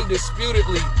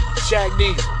 Undisputedly, Shaq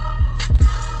Diesel.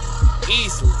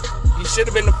 Easily. He should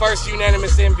have been the first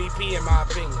unanimous MVP in my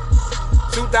opinion.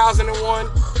 2001,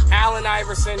 Allen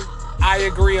Iverson, I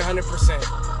agree 100%.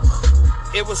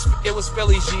 It was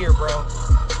Philly's year, bro.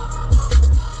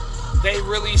 They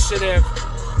really should have,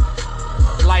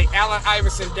 like, Allen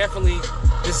Iverson definitely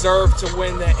deserved to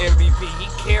win that MVP. He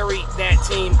carried that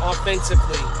team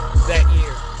offensively that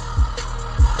year.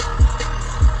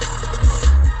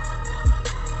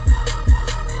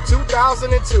 In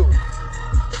 2002,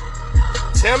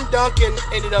 Tim Duncan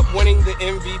ended up winning the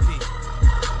MVP.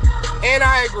 And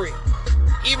I agree.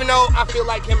 Even though I feel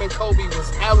like him and Kobe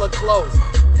was hella close.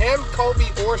 Him, Kobe,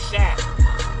 or Shaq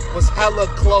was hella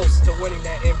close to winning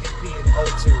that MVP in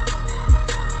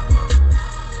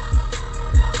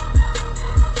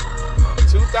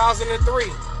 2003,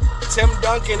 Tim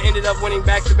Duncan ended up winning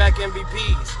back-to-back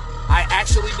MVPs. I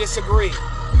actually disagree.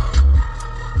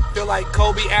 I feel like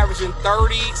Kobe averaging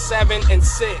 37 and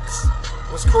 6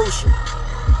 was crucial.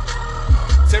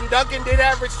 Tim Duncan did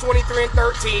average 23 and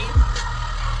 13.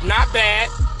 Not bad.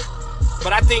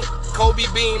 But I think Kobe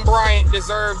Bean Bryant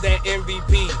deserved that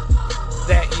MVP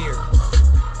that year.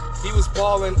 He was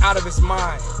balling out of his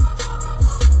mind.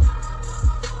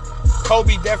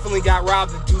 Kobe definitely got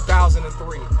robbed in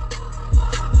 2003.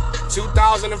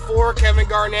 2004, Kevin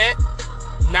Garnett.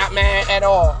 Not mad at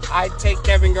all. I'd take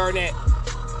Kevin Garnett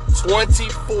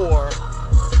 24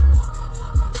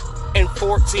 and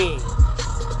 14.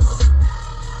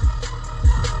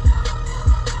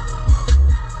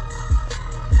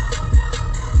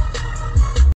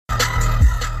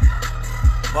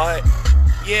 But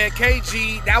yeah,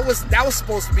 KG, that was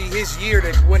supposed to be his year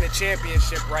to win a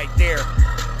championship right there.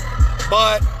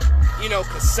 But, you know,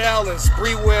 Cassell and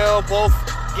Sprewell both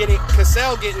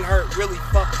Cassell getting hurt really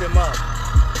fucked them up.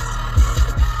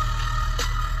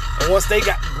 And once they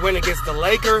went against the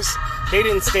Lakers, they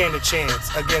didn't stand a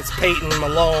chance against Peyton,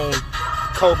 Malone,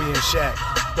 Kobe, and Shaq.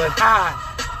 But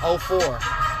 04,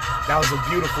 that was a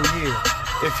beautiful year.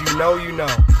 If you know, you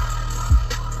know.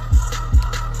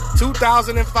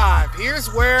 2005,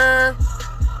 here's where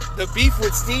the beef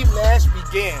with Steve Nash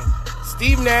began.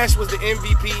 Steve Nash was the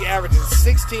MVP, averaging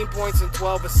 16 points and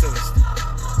 12 assists.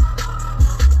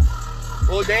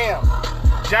 Well, damn.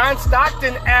 John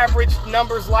Stockton averaged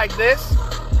numbers like this.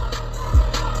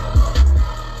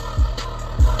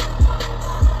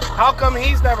 How come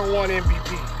he's never won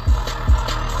MVP?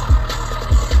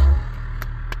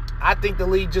 I think the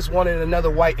league just wanted another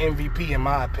white MVP, in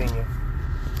my opinion.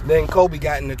 Then Kobe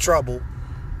got into trouble.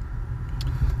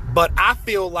 But I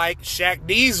feel like Shaq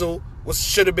Diesel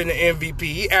should have been the MVP.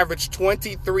 He averaged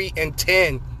 23 and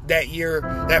 10 that year,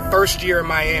 that first year in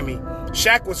Miami.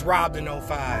 Shaq was robbed in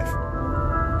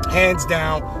 05. Hands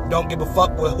down, don't give a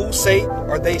fuck what who say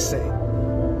or they say.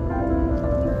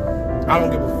 I don't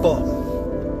give a fuck.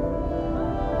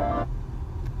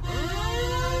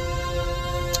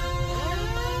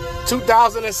 –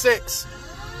 2006.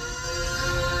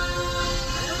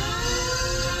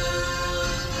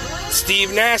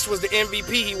 Steve Nash was the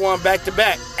MVP. He won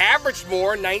back-to-back. Averaged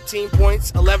more, 19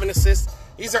 points, 11 assists.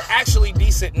 These are actually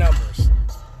decent numbers.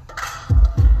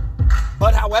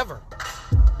 But however,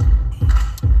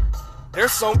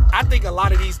 I think a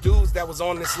lot of these dudes that was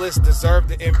on this list deserve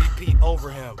the MVP over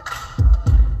him.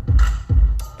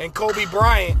 And Kobe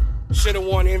Bryant should have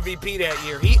won MVP that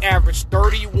year. He averaged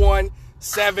 31,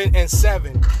 7, and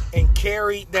 7 and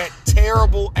carried that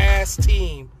terrible-ass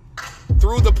team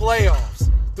through the playoffs.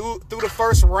 Through the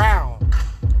first round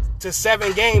to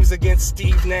 7 games against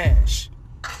Steve Nash.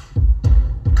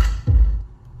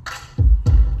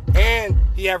 And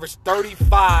he averaged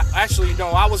 35. Actually, no,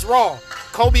 I was wrong.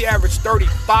 Kobe averaged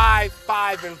 35,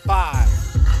 5, and 5.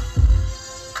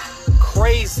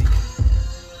 Crazy.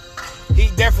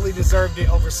 He definitely deserved it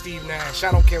over Steve Nash.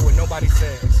 I don't care what nobody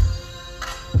says.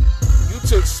 You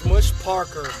took Smush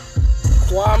Parker,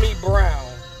 Kwame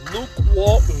Brown, Luke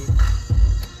Walton,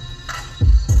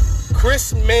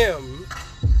 Chris Mim,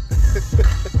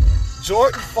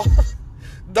 Jordan Farmer.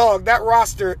 Dog, that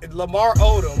roster, Lamar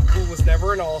Odom, who was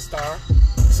never an all-star,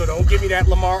 so don't give me that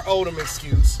Lamar Odom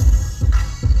excuse.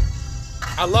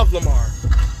 I love Lamar,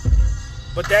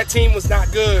 but that team was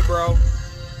not good, bro.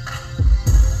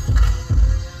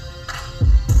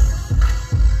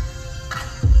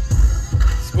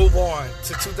 Let's move on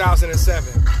to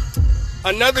 2007.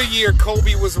 Another year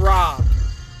Kobe was robbed.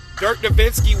 Dirk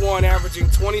Nowitzki won, averaging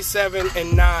 27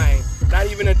 and 9. Not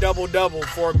even a double-double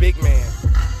for a big man.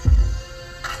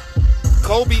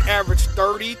 Kobe averaged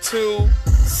 32,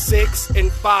 6,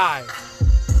 and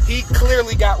 5. He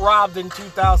clearly got robbed in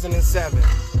 2007.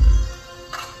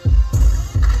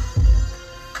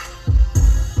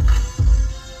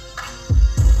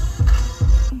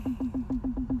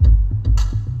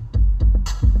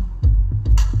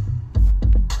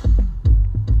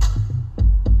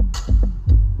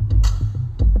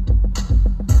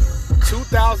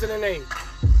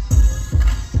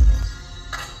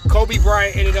 Kobe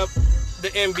Bryant ended up the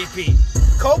MVP.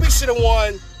 Kobe should have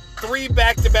won 3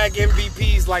 back-to-back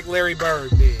MVPs like Larry Bird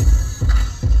did.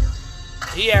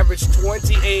 He averaged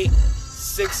 28,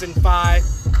 6, and 5.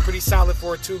 Pretty solid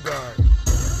for a 2-guard.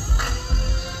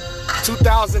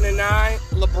 2009,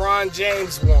 LeBron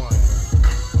James won.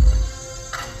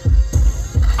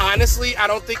 Honestly, I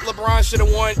don't think LeBron should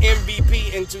have won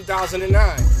MVP in 2009.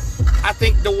 I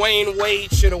think Dwayne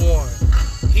Wade should have won.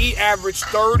 He averaged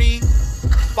 30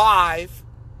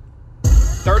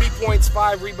 points,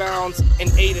 5 rebounds, and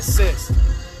 8 assists.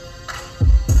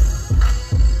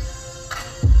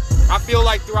 I feel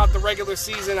like throughout the regular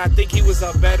season, I think he was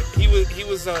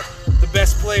the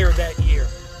best player that year.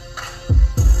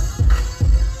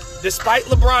 Despite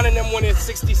LeBron and them winning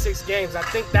 66 games, I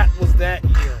think that was that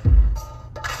year.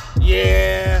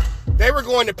 Yeah, they were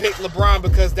going to pick LeBron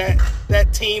because that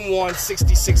team won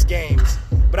 66 games.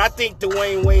 But I think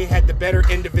Dwayne Wade had the better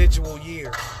individual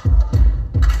year.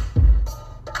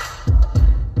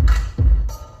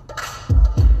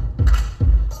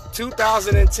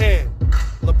 (2010)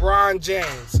 LeBron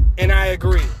James, and I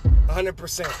agree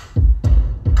 100%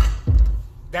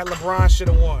 that LeBron should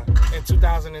have won in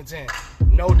 2010,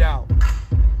 no doubt.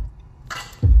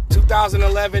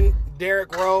 2011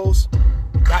 Derrick Rose,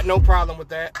 got no problem with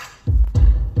that.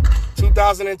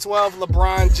 2012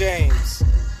 LeBron James,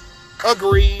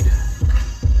 agreed.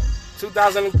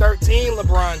 2013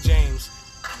 LeBron James,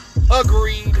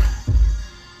 agreed.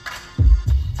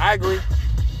 I agree.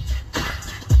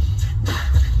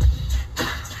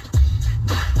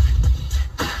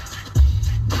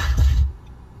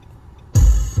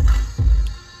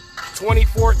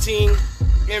 2014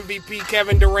 MVP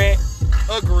Kevin Durant,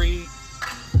 agreed.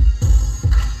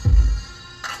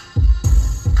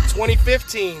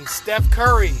 2015 Steph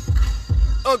Curry,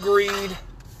 agreed.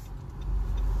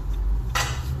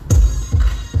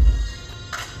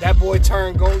 That boy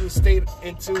turned Golden State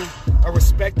into a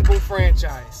respectable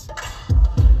franchise.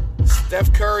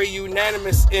 Steph Curry,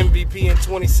 unanimous MVP in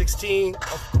 2016.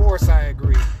 Of course I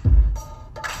agree.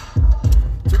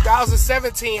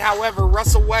 2017, however,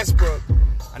 Russell Westbrook.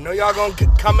 I know y'all gonna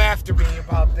come after me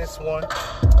about this one,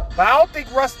 but I don't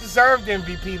think Russ deserved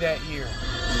MVP that year.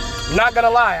 I'm not gonna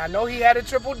lie. I know he had a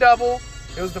triple-double.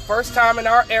 It was the first time in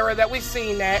our era that we've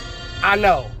seen that. I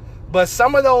know. But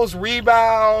some of those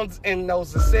rebounds and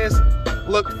those assists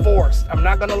looked forced. I'm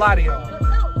not gonna lie to y'all.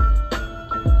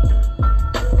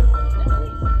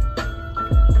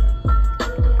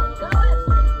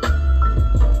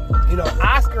 You know,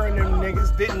 Oscar and them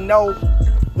niggas didn't know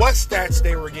what stats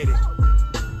they were getting.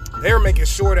 They were making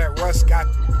sure that Russ got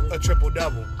a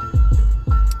triple-double.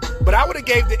 But I would have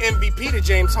gave the MVP to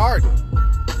James Harden.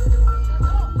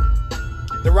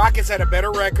 The Rockets had a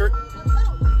better record.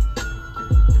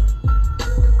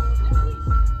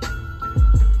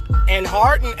 And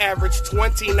Harden averaged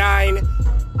 29,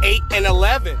 8, and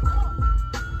 11.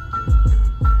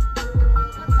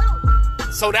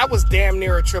 So that was damn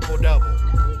near a triple-double.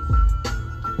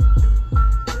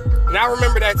 And I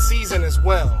remember that season as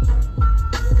well.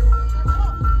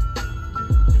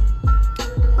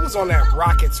 Who's on that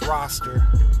Rockets roster?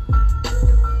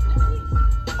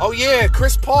 Oh yeah,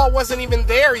 Chris Paul wasn't even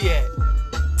there yet.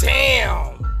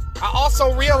 Damn. I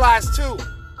also realized too,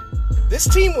 this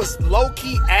team was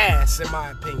low-key ass in my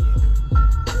opinion.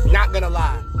 Not gonna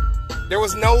lie. There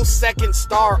was no second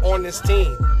star on this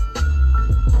team.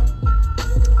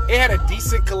 It had a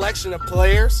decent collection of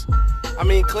players. I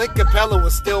mean, Clint Capella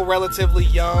was still relatively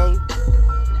young.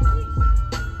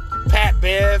 Pat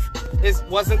Bev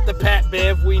wasn't the Pat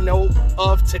Bev we know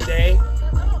of today.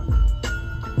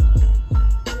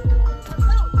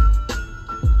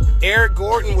 Eric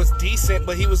Gordon was decent,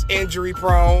 but he was injury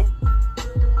prone.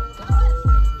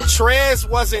 Trez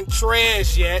wasn't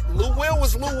Trez yet. Lou Will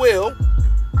was Lou Will.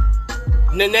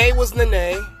 Nene was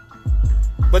Nene.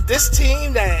 But this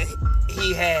team that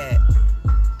he had,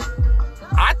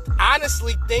 I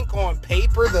honestly think on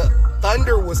paper the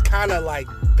Thunder was kind of like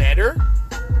better.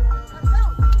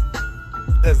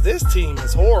 Because this team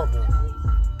is horrible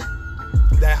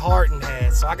that Harden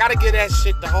had. So I got to give that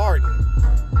shit to Harden.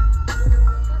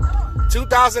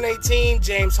 2018,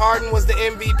 James Harden was the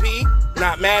MVP.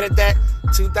 Not mad at that.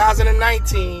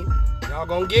 2019, y'all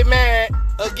gonna get mad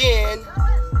again.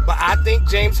 But I think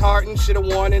James Harden should have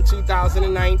won in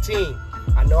 2019.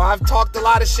 I know I've talked a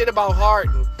lot of shit about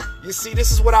Harden. You see,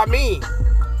 this is what I mean.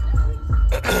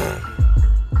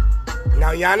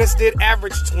 Now, Giannis did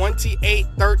average 28,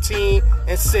 13,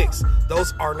 and 6.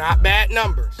 Those are not bad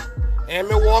numbers. And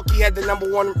Milwaukee had the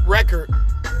 #1 record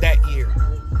that year.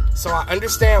 So I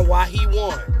understand why he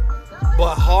won.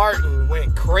 But Harden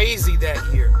went crazy that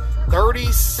year.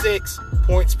 36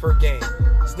 points per game.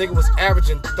 This nigga was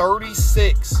averaging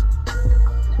 36.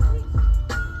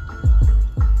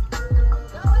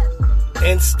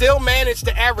 And still managed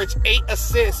to average 8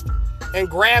 assists and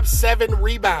grab 7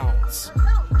 rebounds.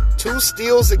 2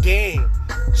 steals a game.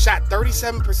 Shot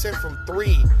 37% from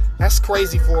 3. That's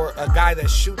crazy for a guy that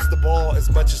shoots the ball as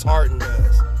much as Harden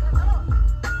does.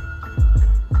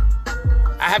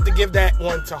 I have to give that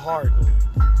one to Harden.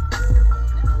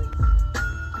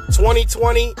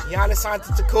 2020, Giannis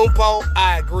Antetokounmpo,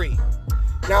 I agree.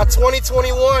 Now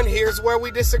 2021, here's where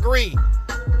we disagree.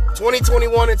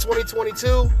 2021 and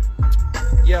 2022,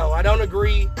 I don't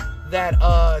agree that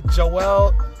I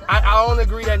don't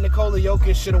agree that Nikola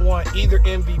Jokic should have won either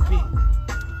MVP.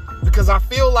 Because I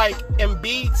feel like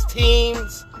Embiid's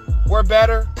teams were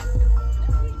better.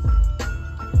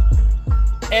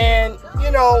 And,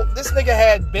 this nigga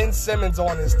had Ben Simmons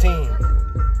on his team.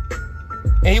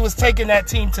 And he was taking that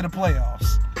team to the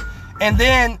playoffs. And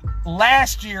then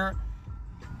last year,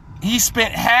 he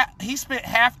spent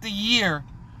half the year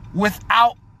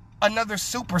without another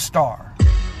superstar.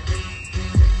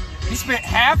 He spent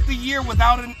half the year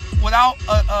without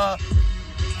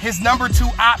his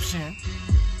 #2 option.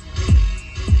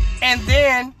 And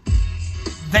then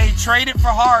they traded for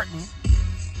Harden.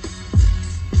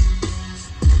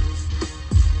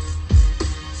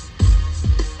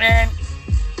 And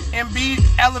Embiid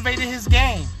elevated his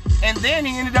game. And then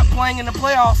he ended up playing in the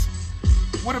playoffs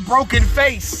with a broken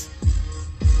face.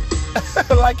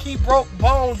 Like he broke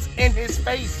bones in his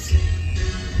face.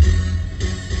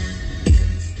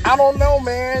 I don't know,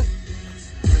 man.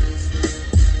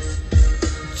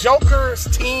 Joker's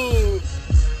team,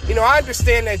 I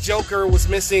understand that Joker was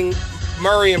missing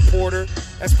Murray and Porter.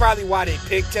 That's probably why they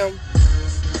picked him.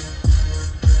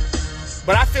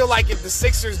 But I feel like if the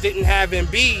Sixers didn't have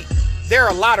Embiid, they're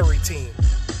a lottery team.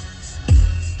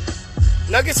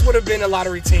 Nuggets would have been a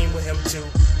lottery team with him too.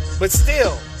 But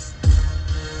still,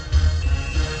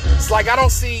 it's like I don't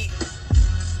see.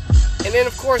 And then,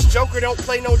 of course, Joker don't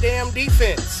play no damn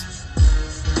defense.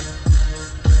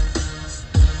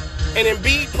 And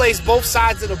Embiid plays both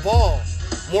sides of the ball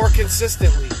more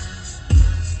consistently.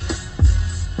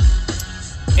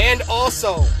 And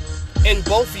also, in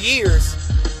both years,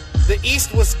 the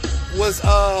East the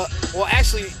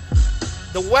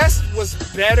West was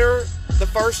better the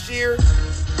first year,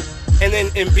 and then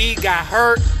Embiid got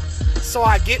hurt. So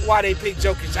I get why they picked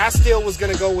Jokic. I still was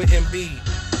going to go with Embiid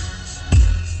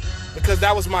because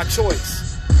that was my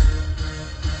choice.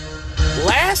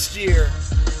 Last year,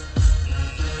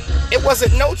 it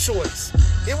wasn't no choice.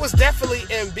 It was definitely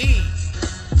Embiid.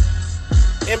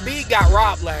 Embiid got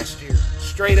robbed last year,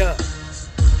 straight up.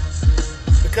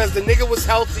 Because the nigga was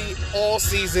healthy all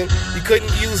season. You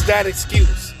couldn't use that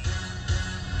excuse.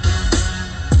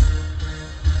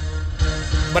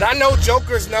 But I know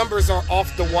Joker's numbers are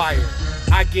off the wire.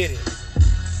 I get it.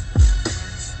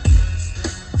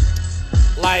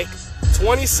 Like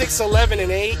 26, 11,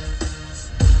 and 8.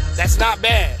 That's not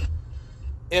bad.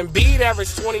 Embiid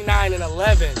averaged 29 and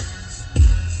 11.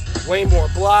 Way more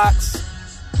blocks.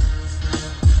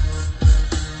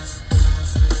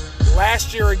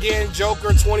 Last year again,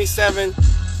 Joker 27,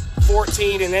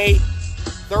 14 and 8.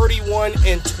 31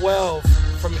 and 12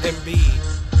 from Embiid.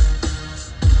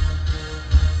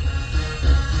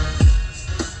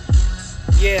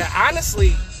 Yeah,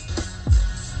 honestly,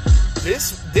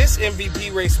 this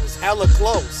MVP race was hella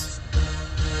close.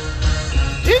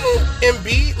 Didn't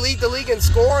Embiid lead the league in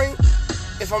scoring,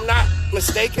 if I'm not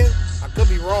mistaken? I could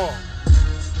be wrong.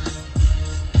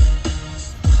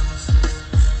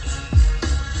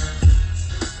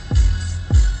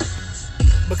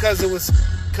 Because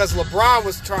because LeBron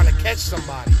was trying to catch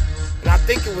somebody. And I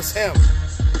think it was him.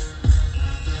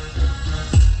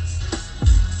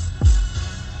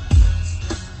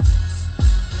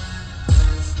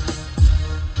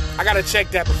 I gotta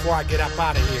check that before I get up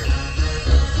out of here.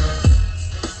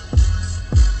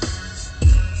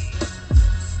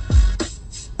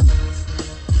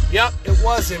 Yep, it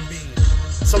was Embiid.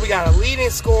 So we got a leading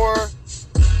scorer,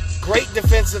 great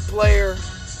defensive player,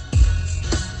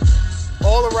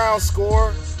 all-around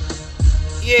scorer.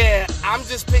 Yeah, I'm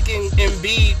just picking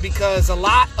Embiid because a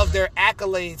lot of their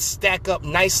accolades stack up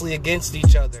nicely against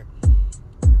each other.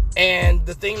 And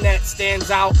the thing that stands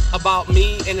out about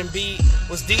me and Embiid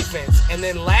was defense. And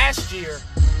then last year,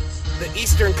 the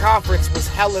Eastern Conference was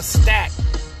hella stacked,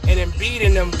 and Embiid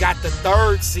and them got the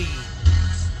 3rd seed.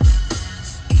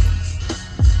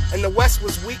 And the West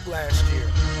was weak last year.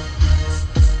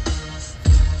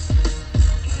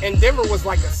 And Denver was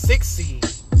like a 6th seed.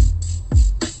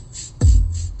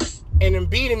 And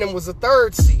Embiid and them was a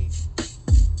 3rd seed.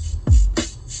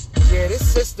 Yeah, this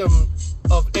system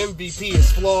of MVP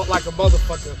is flawed like a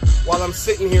motherfucker while I'm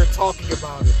sitting here talking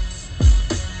about it.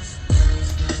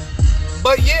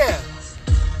 But yeah,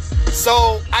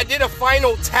 so I did a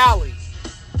final tally,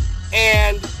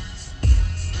 and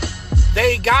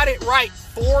they got it right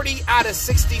 40 out of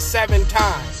 67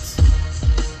 times.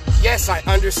 Yes, I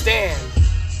understand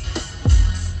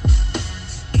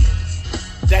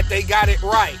that they got it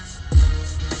right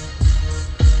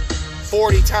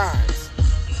 40 times.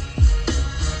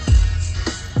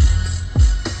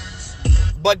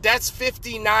 But that's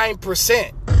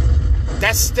 59%.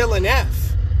 That's still an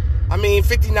F. I mean,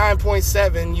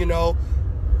 59.7, you know,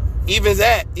 even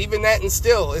that and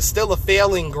still, it's still a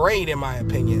failing grade in my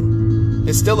opinion.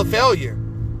 It's still a failure.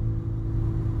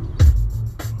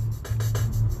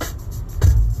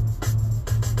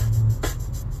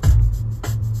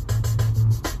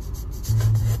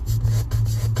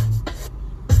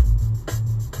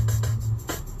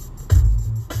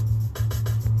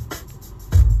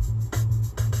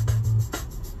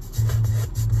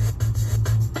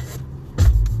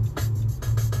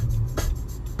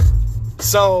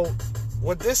 So,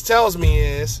 what this tells me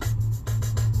is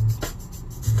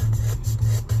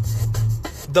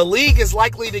the league is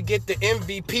likely to get the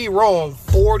MVP wrong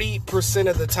 40%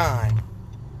 of the time.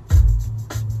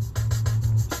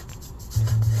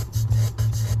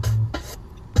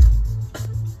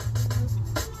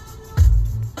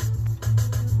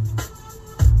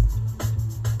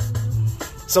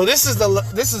 So this is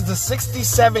the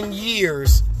 67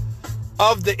 years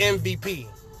of the MVP.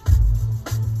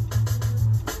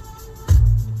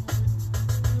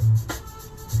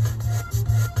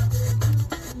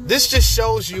 This just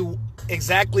shows you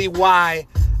exactly why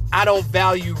I don't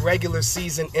value regular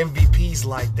season MVPs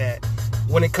like that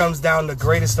when it comes down to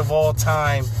greatest of all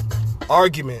time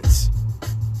arguments.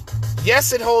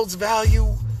 Yes, it holds value,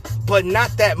 but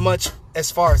not that much as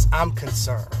far as I'm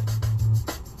concerned.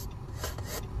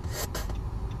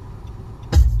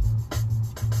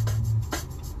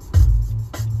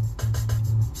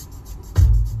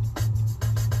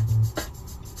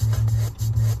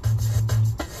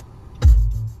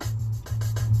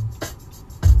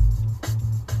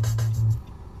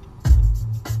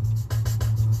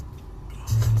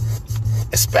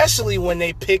 Especially when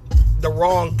they pick the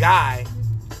wrong guy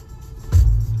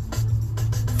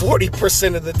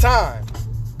 40% of the time.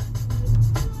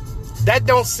 That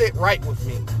don't sit right with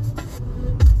me.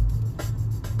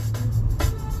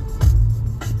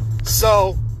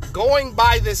 So, going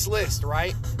by this list,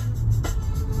 right?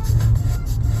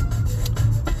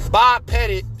 Bob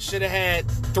Pettit should have had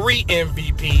 3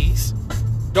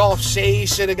 MVPs. Dolph Shea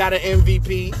should have got an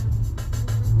MVP.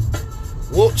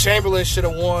 Wilt Chamberlain should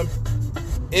have won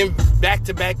in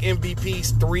back-to-back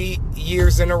MVPs 3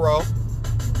 years in a row.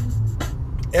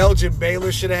 Elgin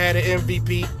Baylor should have had an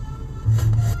MVP.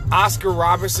 Oscar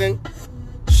Robertson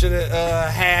should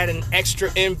have had an extra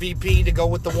MVP to go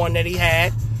with the one that he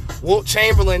had. Wilt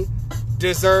Chamberlain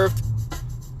deserved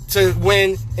to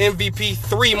win MVP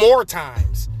 3 more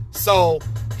times. So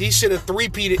he should have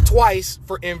three-peated twice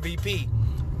for MVP.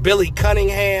 Billy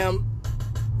Cunningham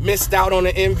missed out on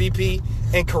the MVP.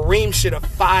 And Kareem should have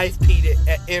 5-peated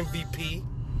at MVP.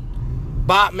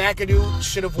 Bob McAdoo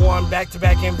should have won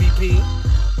back-to-back MVP.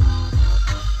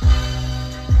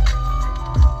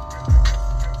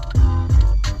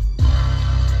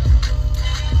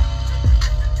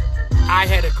 I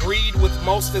had agreed with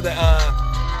most of the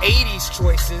 80s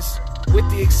choices, with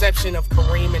the exception of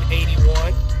Kareem in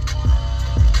 81.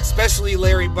 Especially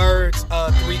Larry Bird's 3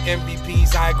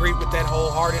 MVPs. I agreed with that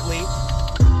wholeheartedly.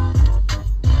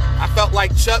 I felt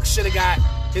like Chuck should have got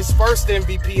his first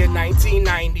MVP in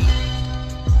 1990.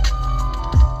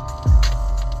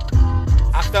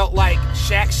 I felt like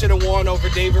Shaq should have won over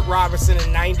David Robinson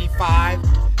in 95.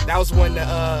 That was when the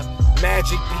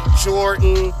Magic beat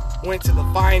Jordan, went to the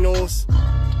finals.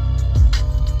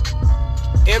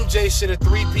 MJ should have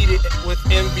three-peated with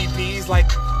MVPs like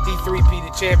he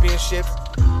three-peated championships.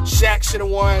 Shaq should have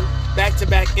won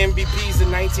back-to-back MVPs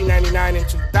in 1999 and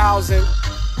 2000.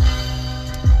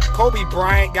 Kobe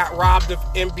Bryant got robbed of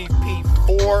MVP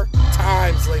 4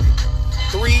 times, ladies.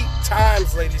 3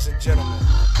 times, ladies and gentlemen.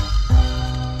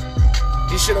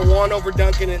 He should have won over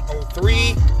Duncan in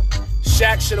 03.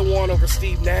 Shaq should have won over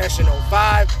Steve Nash in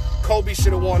 05. Kobe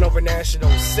should have won over Nash in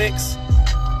 06.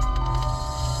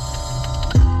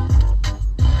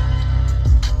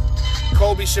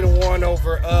 Kobe should have won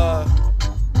over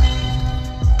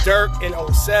Dirk in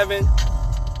 07.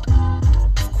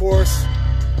 Of course,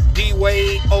 D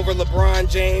Wade over LeBron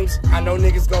James. I know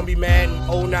niggas gonna be mad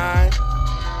in 09.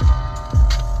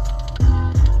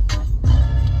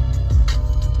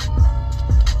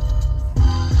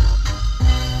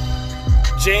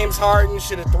 James Harden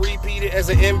should have three-peated as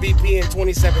an MVP in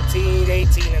 2017,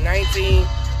 18, and 19.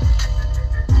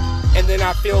 And then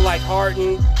I feel like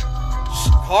Harden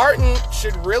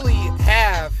should really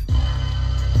have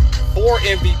 4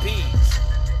 MVPs.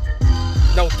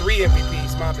 No, 3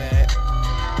 MVPs, my bad.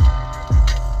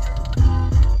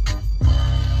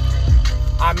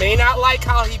 I may not like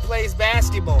how he plays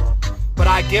basketball, but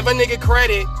I give a nigga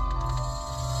credit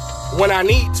when I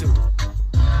need to.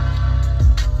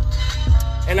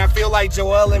 And I feel like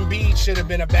Joel Embiid should have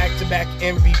been a back-to-back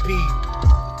MVP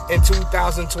in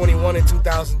 2021 and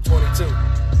 2022.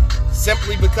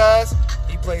 Simply because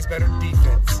he plays better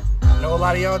defense. I know a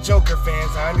lot of y'all Joker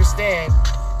fans. I understand.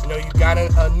 You know, you got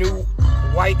a new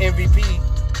white MVP,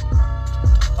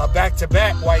 a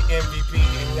back-to-back white MVP,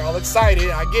 and y'all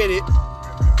excited. I get it.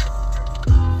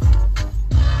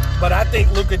 But I think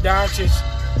Luka Doncic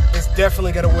is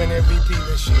definitely going to win MVP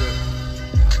this year.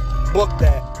 Book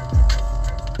that.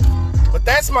 But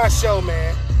that's my show,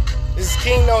 man. This is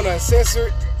Kingknown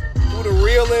Uncensored. Who the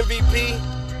real MVP?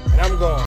 And I'm gone.